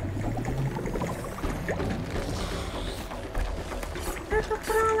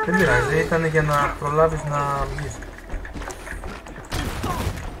 Δεν πειράζει, ήταν για να προλάβεις να βγεις.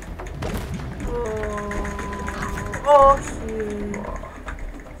 Όχι.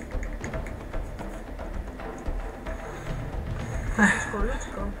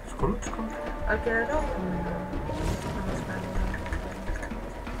 Σκολούτσικο. Σκολούτσικο. Αρκερό.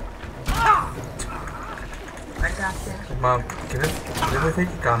 Μα και δεν βοηθάει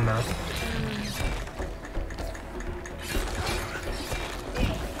και η κάμερα.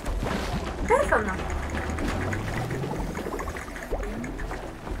 Πέθανα.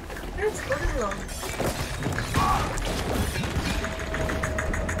 Έτσι, πολύ λόγο.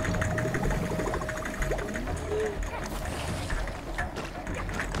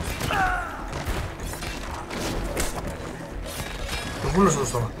 Το βούλωσε το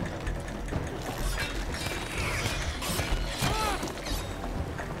στόμα.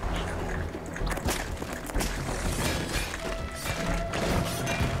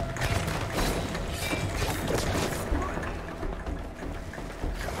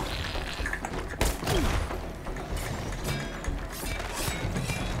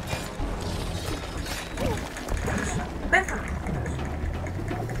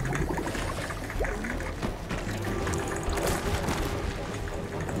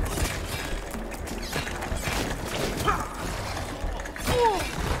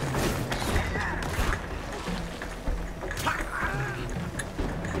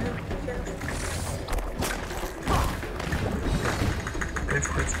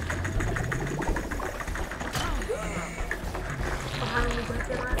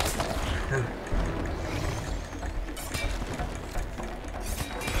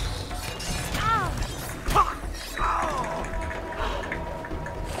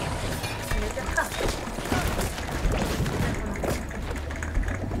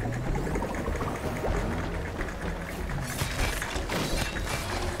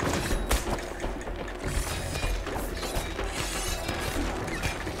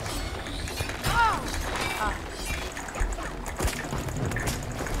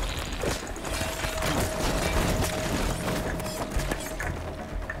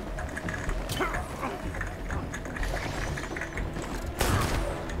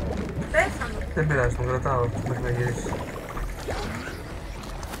 Δεν πειράζει, τον κρατάω μέχρι να γυρίσει.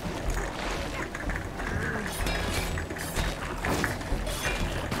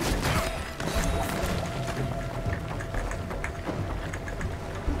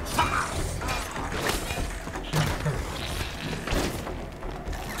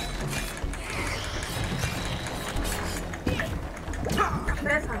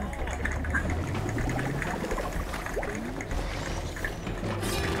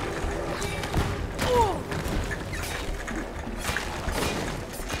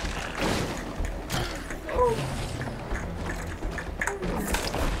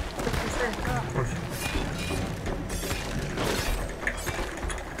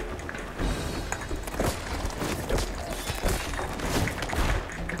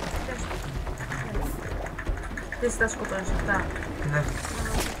 Δεν τα σκοτώνεις αυτά. Ναι.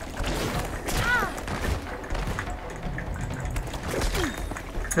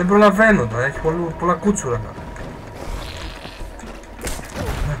 Δεν προλαβαίνω τώρα, έχει πολλά κούτσουρα να.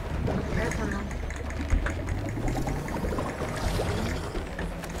 Έφανα.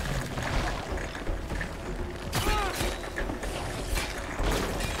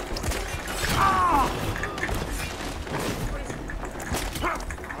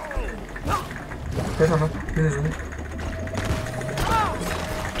 Πέθανα, είναι ζωή.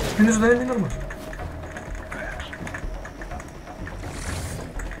 Είναι ζωντανή, μην όρμας.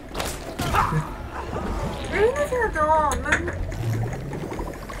 Είναι δυνατό.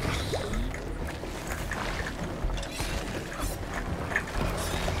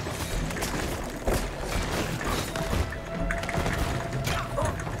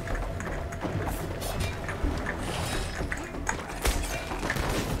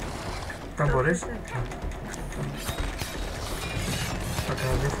 Αν μπορείς. Θα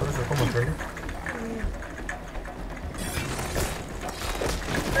κάνω 2 φορές ακόμα θέλει.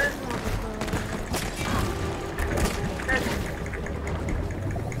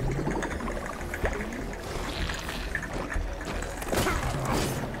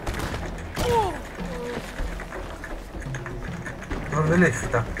 Τώρα δεν έχει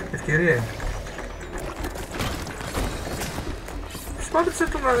φυτά. Ευκαιρία είναι. Σπάτεψε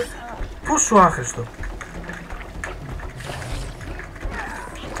το να... Πόσο άχρηστο.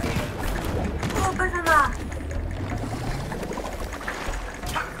 Πέθανα.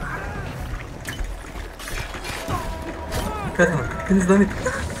 Πέθανα. Είναι ζωντανή.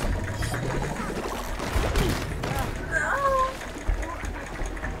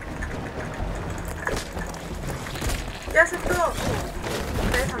 Γεια σε αυτό.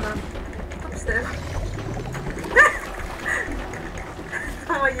 Πέθανα. Το πιστεύω.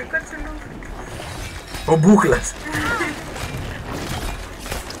 Το μαγικό τσουλούφι. Ο Μπούχλας.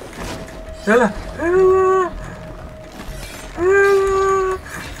 Έλα. Έλα. Έλα.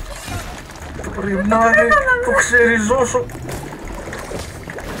 Το πριμάρι. Το ξεριζώσω.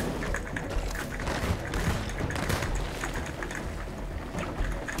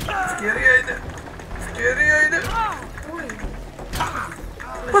 Ευκαιρία είναι. Ευκαιρία είναι.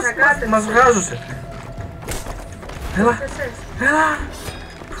 Μας βγάζωσε. Έλα. Έλα.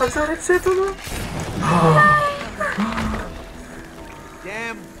 Χατσάρεψέ το εδώ.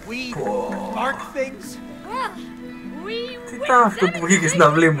 Damn weed arc things. Τι ήταν αυτό που βγήκε στην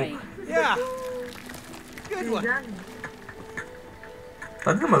αυλή μου. Yeah. Good one.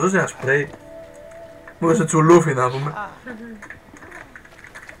 Αντί να μας δώσει ένα σπρέι, μου έδωσε τσουλούφι να πούμε.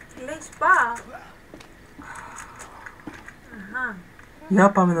 Λέει σπα. Για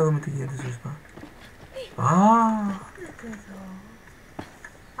πάμε να δούμε τι γίνεται στο σπα.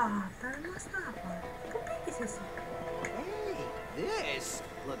 Τα μαστάπα. Πού πήγες εσύ? Hey, this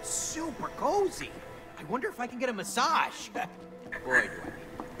looks super cozy. I wonder if I can get a massage. Boy, do I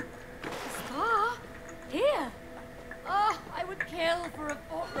need Spa? Here? Oh, I would kill for a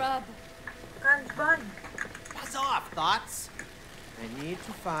foot rub. Κάνεις μπάνι. Buzz off, thoughts. I need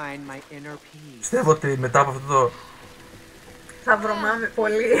to find my inner peace. Πιστεύω ότι μετά από αυτό το... Θα βρωμάμε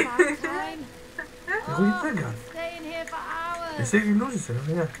πολύ. Εγώ γιατί δεν κάνω. Staying here for hours. Εσύ γλώσσεσαι,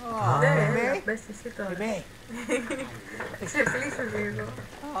 παιδιά. Ναι, πες εσύ τώρα. Hey, Ξεπλήσου λίγο.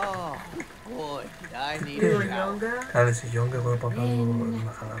 oh, boy, I need Λίγο a shower. γιόγκα. Κάνεις γιόγκα, εγώ να πάω πάνω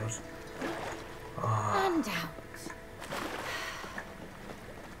να χαλαρώσω. And out.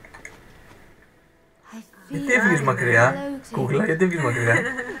 I feel Γιατί έφυγες μακριά, κούκλα, γιατί έφυγες μακριά.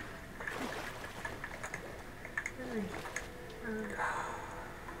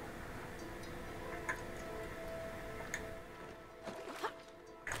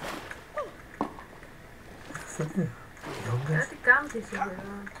 Κάτι κάμψες εδώ.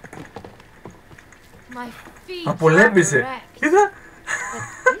 my feet. Απολέμπησε. are wrecked. Είδα.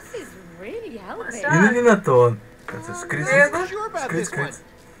 But this is really helping. Είναι δυνατόν. Κάτσε, σκρίτσε. Εγώ. Sure about Σκρίτσε, this one. σκρίτσε.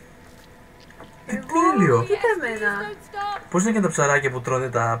 Τι τέλειο. Κοίτα Please εμένα. don't stop. Πώς είναι και τα ψαράκια που τρώνε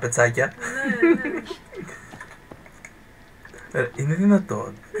τα πετσάκια. Είναι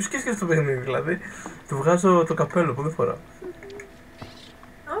δυνατόν. Ποιος σκέφτηκε αυτό το παιχνίδι, δηλαδή. Του βγάζω το καπέλο που δεν φοράω.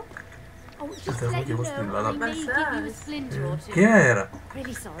 Oh, just Θέλω to let και you εγώ στην know, Ελλάδα. I may give you a splinter or two. Και αέρα.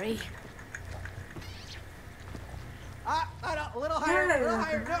 Really sorry. A little higher, a little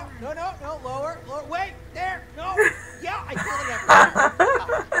higher. No, no, no, no, lower, lower. Wait, there, no. Yeah, I feel that.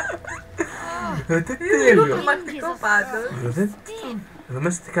 Τι τέλειο. Τρομακτικό πάντως. Εδώ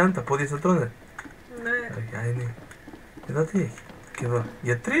μέσα τι κάνουν, τα πόδια θα τρώνε. Ναι. Είναι. Εδώ τι έχει. Και εδώ.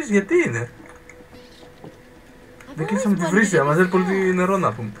 Για τρεις, γιατί είναι. Δεν κλείσαμε τη βρύση, άμα δεν πολύ νερό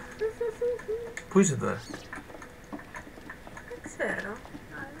να πούμε. Πού είσαι τώρα.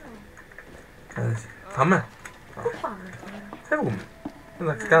 Πάμε. Πού πάμε τώρα? Φεύγουμε.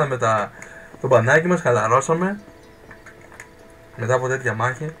 Εντάξει, κάναμε το μπανάκι μας, χαλαρώσαμε. Μετά από τέτοια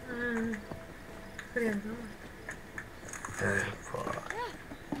μάχη. Χρειαζόμαστε.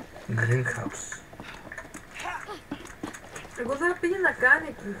 Greenhouse. Εγώ δεν πήγαινα καν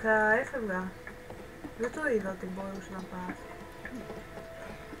εκεί, θα έφευγα. Δεν το είδα ότι μπορούσε να πάει.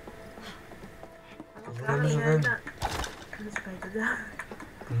 Αλλά κάνω μια ένα... Δεν σπάει το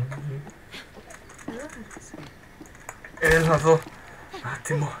τζάμι. Εδώ θα έρθεις. Έλα εδώ.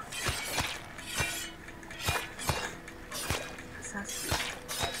 Άτιμο. Σας.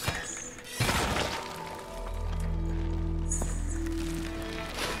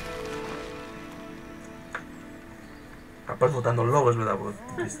 Απλώς βοτανολόγος μετά από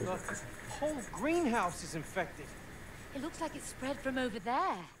την πίστη αυτής. The whole greenhouse is infected. It looks like it spread from over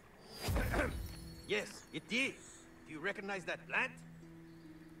there. Yes, it did. Do you recognize that plant?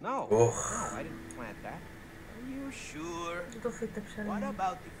 No. Oh. No, I didn't plant that. Are you sure? Δεν το φύτεψα. What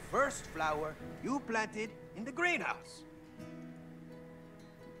about the first flower you planted in the greenhouse?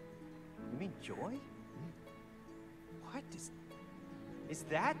 You mean Joy? What is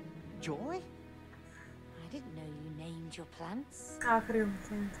that Joy? I didn't know you named your plants. Άχρηο μου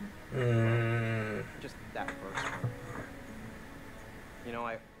φαίνεται. Just that first one. You know,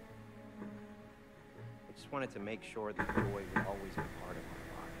 I just wanted to make sure that Joy would always be part of our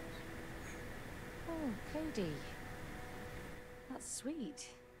lives. Oh, Cody. That's sweet.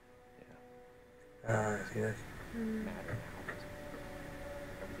 Yes. Matter now.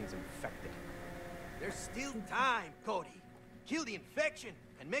 Everything's infected. There's still time, Cody. Kill the infection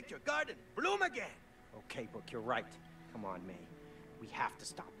and make your garden bloom again. Okay, Book, you're right. Come on, May. We have to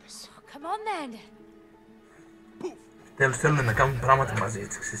stop this. Oh, come on then. Poof! Τέλος θέλουν να κάνουν πράγματα μαζί,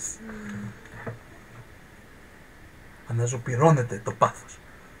 έτσι ξέρεις. Αναζωπυρώνεται το πάθος.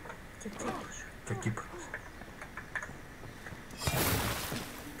 Και Κύπρος. Και ο Κύπρος.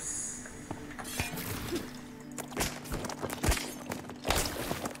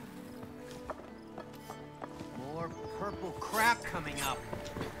 More purple crap coming up.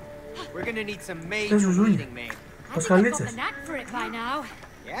 We're gonna need some There's major a zoom. weeding, May. I think I've got Πασχαλίτσες. the knack for it by now.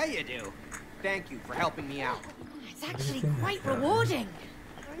 Yeah, you do. Thank you for helping me out. It's actually quite rewarding.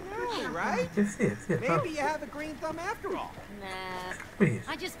 Right? Ευθεία. Maybe you have a green thumb after all. Nah, Πήγες.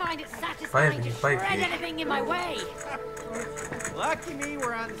 I just find it satisfying to Bye, shred kid. anything in my way. Lucky me,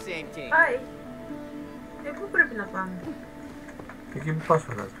 we're on the same team. Πάει. Πού πρέπει να πάμε? Εκεί που πας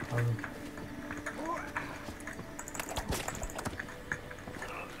φαντάζομαι.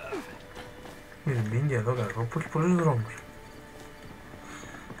 Είναι μπίνγκια εδώ κακό που έχει πολλούς δρόμους.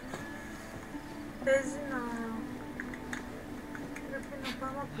 Παίζει να... Πρέπει να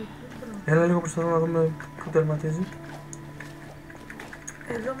πάμε από Κύπρο. Έλα λίγο προς εδώ να δούμε πού τερματίζει.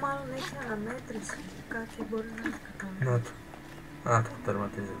 Εδώ μάλλον έχει αναμέτρηση. Κάτι μπορεί να έχει καταλάβει. Να το. Α, το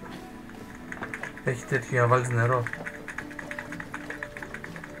τερματίζει εδώ. Έχει τέτοιο για να βάλεις νερό.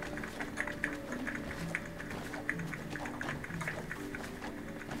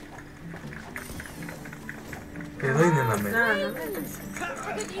 Εδώ είναι ένα μέτρο. Να, αναμέτρηση.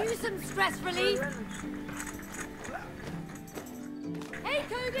 I could use some stress relief. Hey,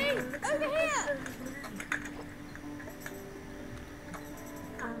 Cody, over here.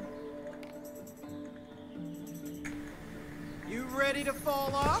 You ready to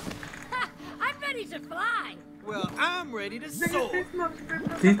fall off? Ha, I'm ready to fly. Well, I'm ready to Δεν soar. κρύβουμε από την πρέπει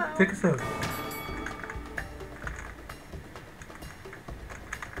να Τι, πατάω. τι ξέρω.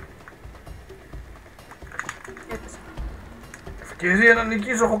 Έπεσα. Ευκαιρία να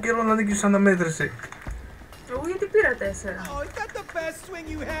νικήσω, έχω καιρό να νικήσω αναμέτρηση. Εγώ γιατί πήρα 4. Oh, is that the best swing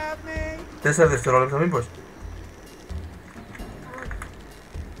you have, May? 4 δευτερόλεπτα μήπως.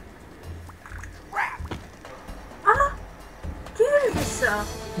 Α! Κέρδισα!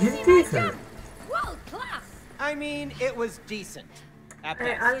 Γιατί τι ήθελε. World class. I mean, it was decent. At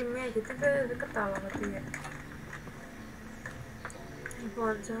best. Άλλη μία, γιατί δεν κατάλαβα τι είναι.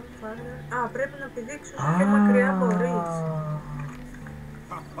 Λοιπόν, jump farther. Α, πρέπει να πηδήξω όσο πιο μακριά μπορείς.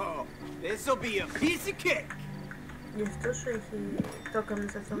 Oh, this'll be a piece of cake. Γι' αυτό σου έχει... Το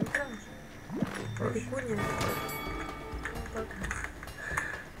έκανες αυτό μικρός. Με την κούνια. Το έκανες.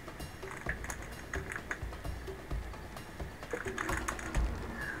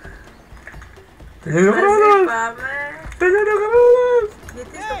 Τελειώνει ο Μαζί χρόνος. πάμε. Τελειώνει ο χρόνος.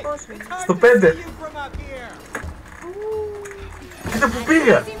 Γιατί στο πόσο It's είναι. hard Στο to 5. see you from up here. Κοίτα που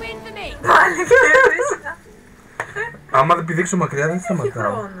πήγα. Easy win for me. Πάλι κέρδισα. Άμα δεν πηδήξω μακριά δεν Έχει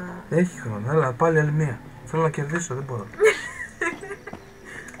σταματάω. χρόνο. Έχει χρόνο, αλλά πάλι άλλη μία. Θέλω να κερδίσω, δεν μπορώ.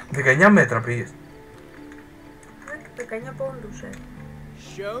 19 μέτρα πήγες. 19 πόντους,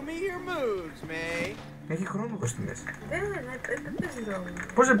 Show me your moves, May. Έχει χρόνο εδώ στη μέση. Δεν παίζει ρόλο.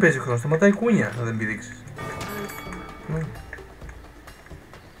 Πώς δεν παίζει χρόνο, σταματάει κούνια να δεν πηδήξεις. Ναι.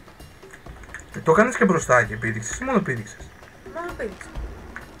 Το κάνεις και μπροστά και πήδηξες ή μόνο πήδηξες? Μόνο πήδηξα.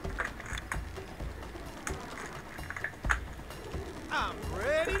 I'm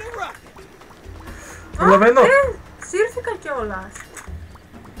ready to rock. Προλαβαίνω. Σύρθηκα κιόλας.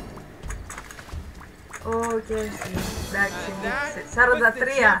 Οκ, εντάξει,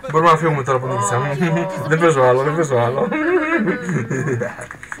 43. Μπορούμε να φύγουμε τώρα που νίκησαμε. Δεν παίζω άλλο, δεν παίζω άλλο.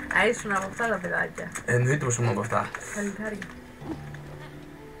 Α, ήσουν από αυτά τα παιδάκια. Εννοείται πως ήμουν από αυτά. Καλυτάρια.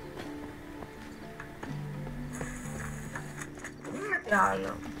 Τι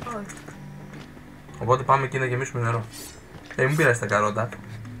άλλο, όχι. Οπότε πάμε εκεί να γεμίσουμε νερό. Μην πειράζει τα καρότα.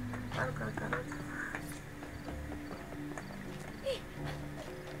 Πάρω καρότα.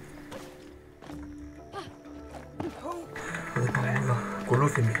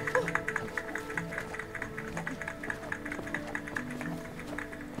 Κουλούθιμη.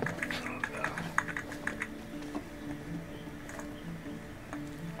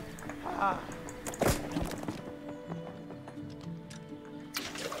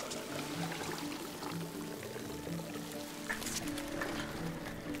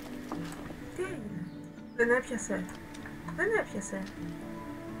 Τι έγινε? Δεν έπιασε. Δεν έπιασε.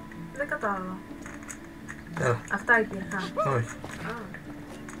 Δεν κατάλαβα. Έλα. Αυτά υπήρχαν. Όχι.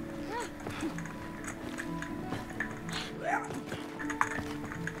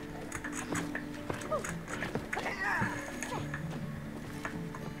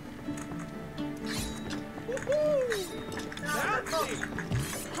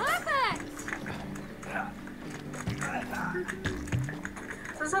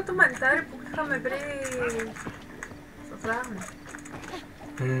 Σαν το μανιτάρι που είχαμε βρει στο φράγμα.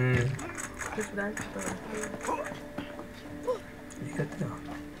 Τι σου βγάζει τώρα? Γιατί να.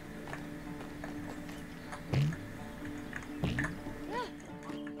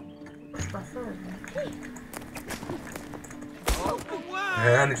 Προσπαθώ.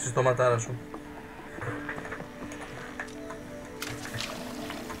 Άνοιξες το ματάρα σου.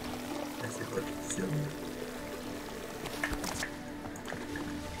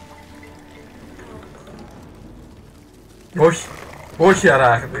 Όχι, όχι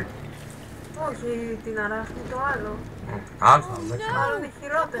αράχνη. Όχι την αράχνη, το άλλο. Άλλο, Άλλο είναι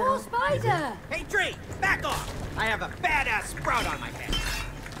χειρότερο. Hey, Tree, back off! I have a badass sprout on my head.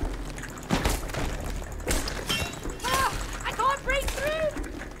 I can't break through!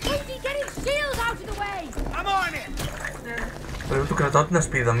 Katie, get his shield out of the way! I'm on it! Πρέπει να του κρατάω την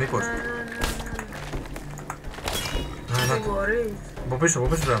ασπίδα, μήπως. Δεν μπορείς. Από πίσω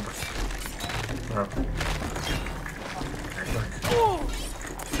πρέπει να πας. Μπράβο.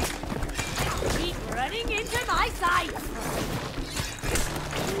 Keep running into my sight!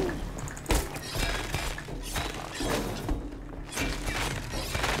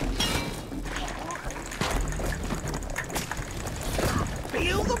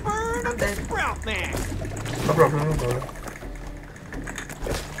 Feel the burn of the sprout man! No problem, no problem.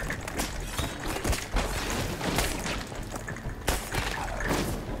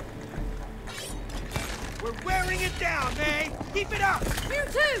 We're wearing it down, May! Keep it up! You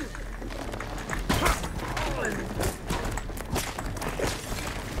too!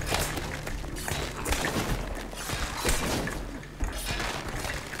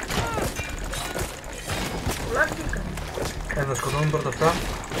 Να σκοτώνουμε πρώτα αυτά,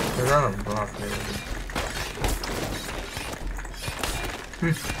 μετά να μου το άφηνε.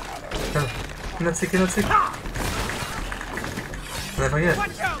 Έλα, ένα τσίκ, ένα τσίκ. Δεν έφαγες. Watch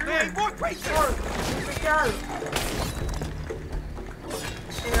out, May! More creatures! Είναι κι άλλο.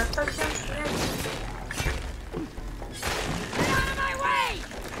 Αυτά πιάνουν συνέχεια. Get out of my way!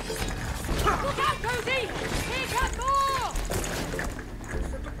 Look out, Cozy! Here come more!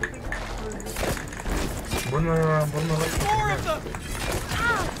 Μπορούμε να More of them!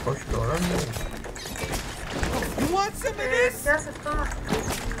 όχι τώρα, ναι. You want some of this? Πιάσε αυτό να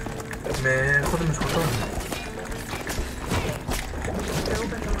Με έρχονται με σκοτώνουν. εγώ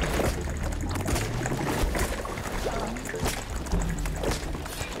πέτω.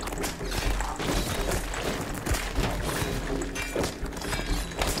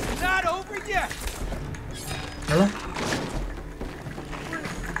 Not over yet! Έλα.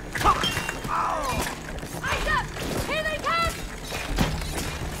 Eyes up! Here they come!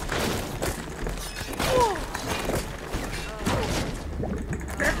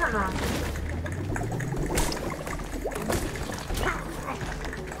 Πέθανα.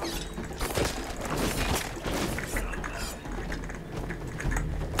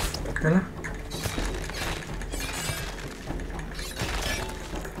 Έλα.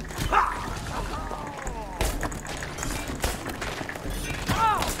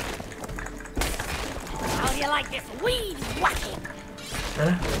 you like this weed whacking?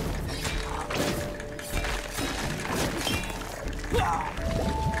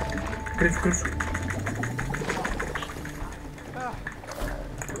 Κρύψου.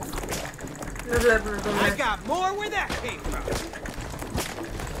 Δεν βλέπουμε το I μέσα. got more where that came from.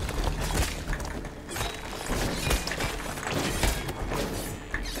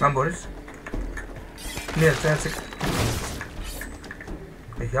 Αν μπορείς. Μία τσέτσικ.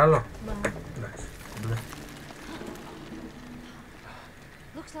 Έχει άλλο. Εντάξει.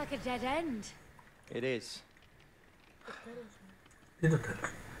 Looks like a dead end. It is. Τι είναι το τέλος.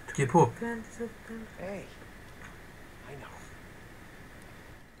 Του κήπου. Hey, I know.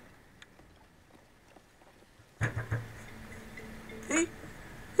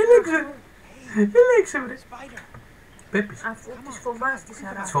 Έλεξε βρε. Spider. Πέπεις. Αφού τις φοβάσαι τις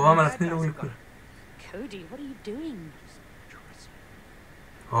αράς. Τις φοβάμαι αλλά αυτή είναι λίγο γλυκούλα. Cody, what are you doing?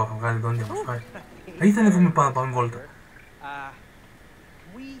 Ω, θα βγάλει δόντια μας φάει. Ήθελα να δούμε πάμε βόλτα.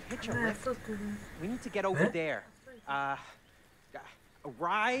 Can we hitch a Ναι, lift? αυτό του We need to get over there. A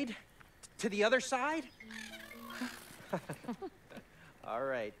ride to the other side? All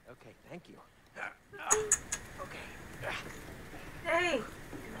right. Okay, thank you. Okay. Hey!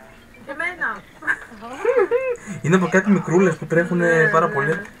 Εμένα! Είναι από κάτι μικρούλες που τρέχουν πάρα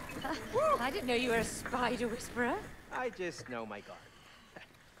πολύ. I didn't know you were a spider whisperer. I just know my guard.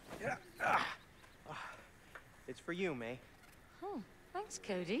 It's for you, May. Oh, thanks,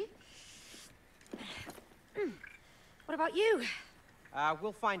 Cody. What about you?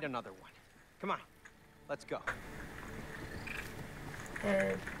 We'll find another one. Come on, let's go.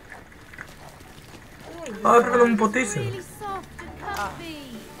 Α, έπρεπε να μου ποτίσει. Really soft and comfy.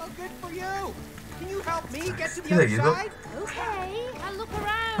 Well, good for you. Can you help me get to the Τι θα other γίνει εδώ. side? Okay, I'll look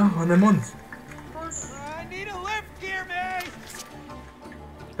Α, around. ο ανεμόνης. I need a lift here, May.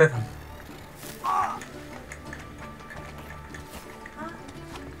 Πέθανε.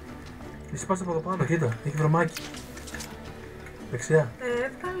 Μη σπάσει από εδώ πάνω, κοίτα, έχει βρωμάκι. Δεξιά.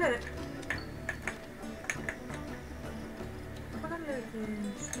 Έβγαλε. Έβγαλε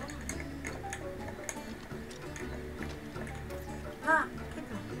σώμα. Να,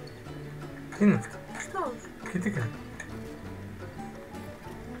 κοίτα. Τι είναι αυτό. Αυτός. Και τι κάνει.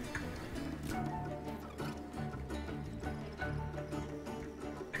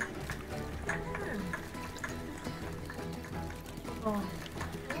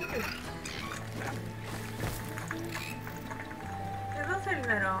 Εδώ θέλει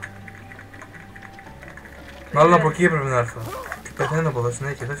νερό. Μάλλον από εκεί έπρεπε να έρθω. Και πεθαίνω από εδώ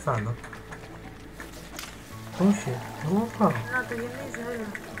συνέχεια, δεν φτάνω. Όχι, εγώ πάω. Να το γεμίζω, έλα.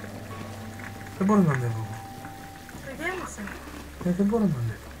 Δεν μπορώ να ανέβω. Το γέμισε. Δεν μπορώ να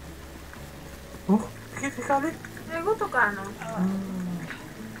ανέβω. Οχ, τι κάνει. Εγώ το κάνω.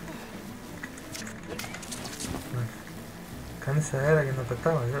 Κάνεις αέρα για να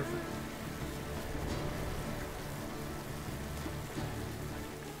πετάω, αλλιώς.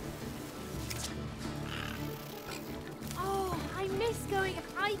 Oh, I miss going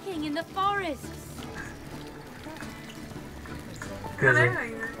hiking in the forests.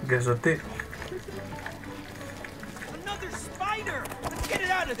 Γκαζωτή. Another spider. Let's get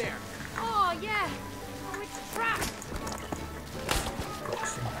it out of there. Oh, yeah. Oh, it's trapped.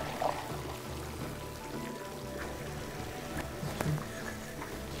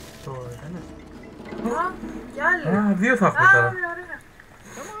 Α, κι άλλη. Α, δύο θα έχουμε Α, τώρα. ωραία, ωραία.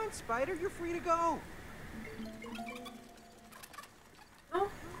 Come on, spider. You're free to go.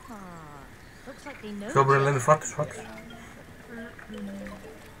 Looks like they know. Αυτό μπορεί να λένε φάτους.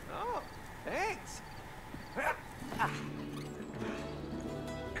 Oh, thanks.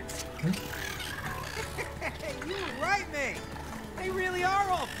 Hey, you were right, May. They really are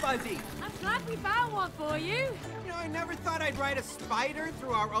all fuzzy. I'm glad we found one for you. You know, I never thought I'd ride a spider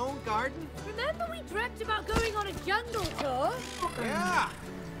through our own garden. Remember we dreamt about going on a jungle tour? Yeah.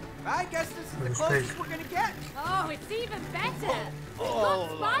 I guess this is the closest we're gonna get. Oh, it's even better. We've got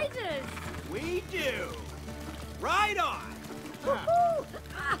spiders. We do. Right on. Woohoo!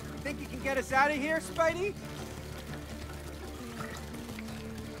 Ah, Think you can get us out of here, Spidey?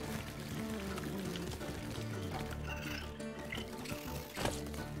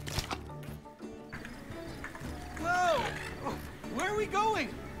 Whoa! Oh, where are we going?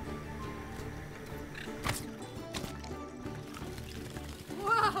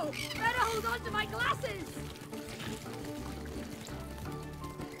 whoa! Better hold on to my glasses.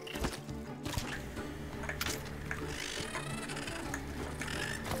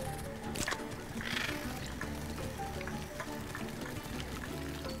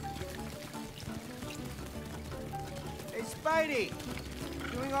 Hey, Spidey.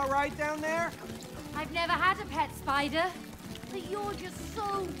 Doing all right down there? I've never had a pet spider, but you're just so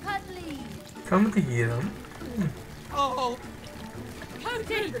cuddly. Κάνουμε τη γύρα. Oh,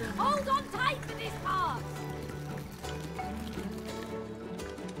 Cody, hold on tight for this part.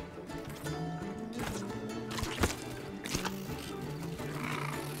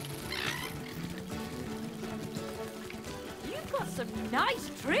 You've got some nice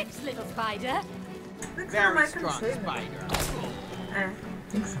tricks, little spider. very strong spider.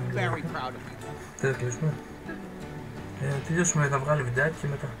 Very proud of you. Θες να κλείσουμε? Τελειώσουμε, θα βγάλει βιντεάκι και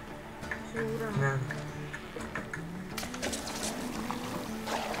μετά. Σίγουρα. Ναι.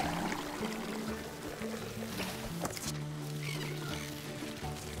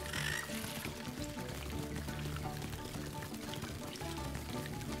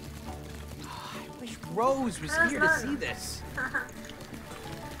 I wish Rose was here to see this.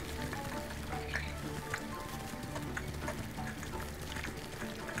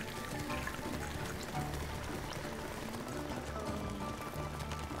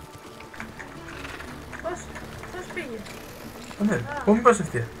 Πώς πήγε? Ναι, πού μην πας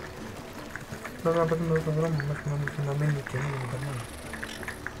ευθεία. Πρέπει να πατήσουμε τον δρόμο μέχρι να μείνει και να μην περνάμε.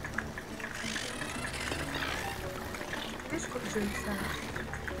 Δύσκολη ζωή σαν.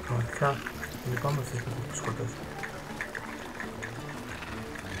 Πραγματικά, λυπάμαι αυτές που σκοτώσουν.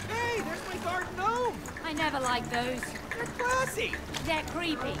 Hey, there's my garden gnome. I never like those. They're classy. They're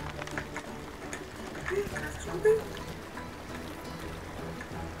creepy.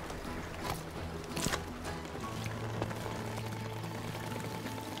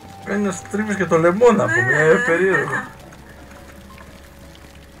 Κάνει να στρίβεις και το λαιμό να πούμε, περίεργο.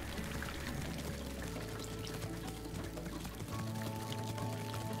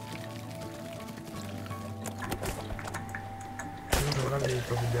 Θέλω να βγάλει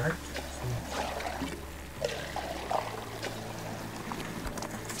το βιντεάκι.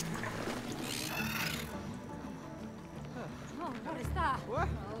 Oh, what is that? What?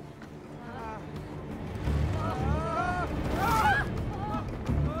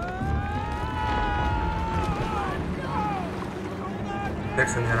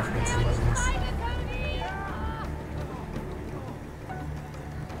 Παίξτε μια ραχνίτση μαζί μας.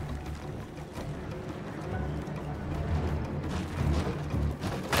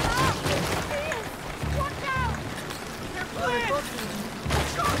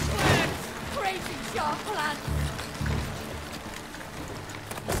 Crazy shark plants.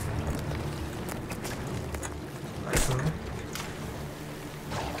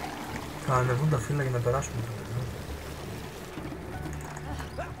 Θα ανεβούν τα φύλλα για να περάσουμε.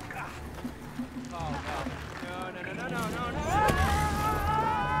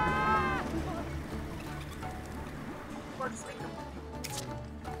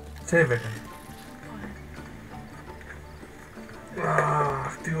 Save έκανε.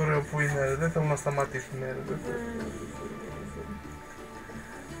 Αχ, τι ωραίο που είναι, ρε. Δεν θέλω να σταματήσουμε, ρε.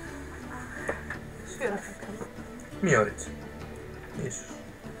 Μία ώρα έτσι. Ίσως.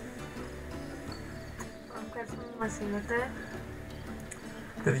 Ευχαριστούμε που μας είδατε.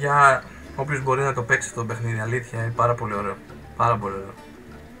 Παιδιά, όποιος μπορεί να το παίξει το παιχνίδι, αλήθεια, είναι πάρα πολύ ωραίο. Πάρα πολύ ωραίο.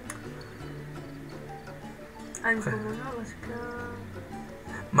 Ανυπομονώ βασικά.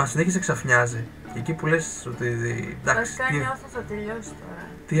 Μα συνέχισε ξαφνιάζει. Και εκεί που λες ότι εντάξει, Βασικά νιώθω θα τελειώσει τώρα.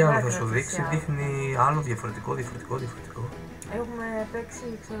 τι άλλο θα σου δείξει, δείχνει άλλο διαφορετικό. Έχουμε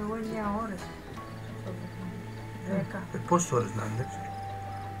παίξει, ξέρω εγώ, 9 ώρες. 10. Πόσες ώρες να είναι, δεν ξέρω.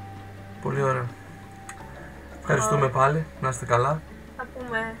 Πολύ ωραία. Ευχαριστούμε πάλι, να είστε καλά. Θα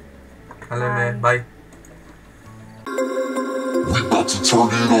πούμε. Θα λέμε bye. We about to turn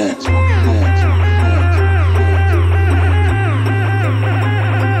it up.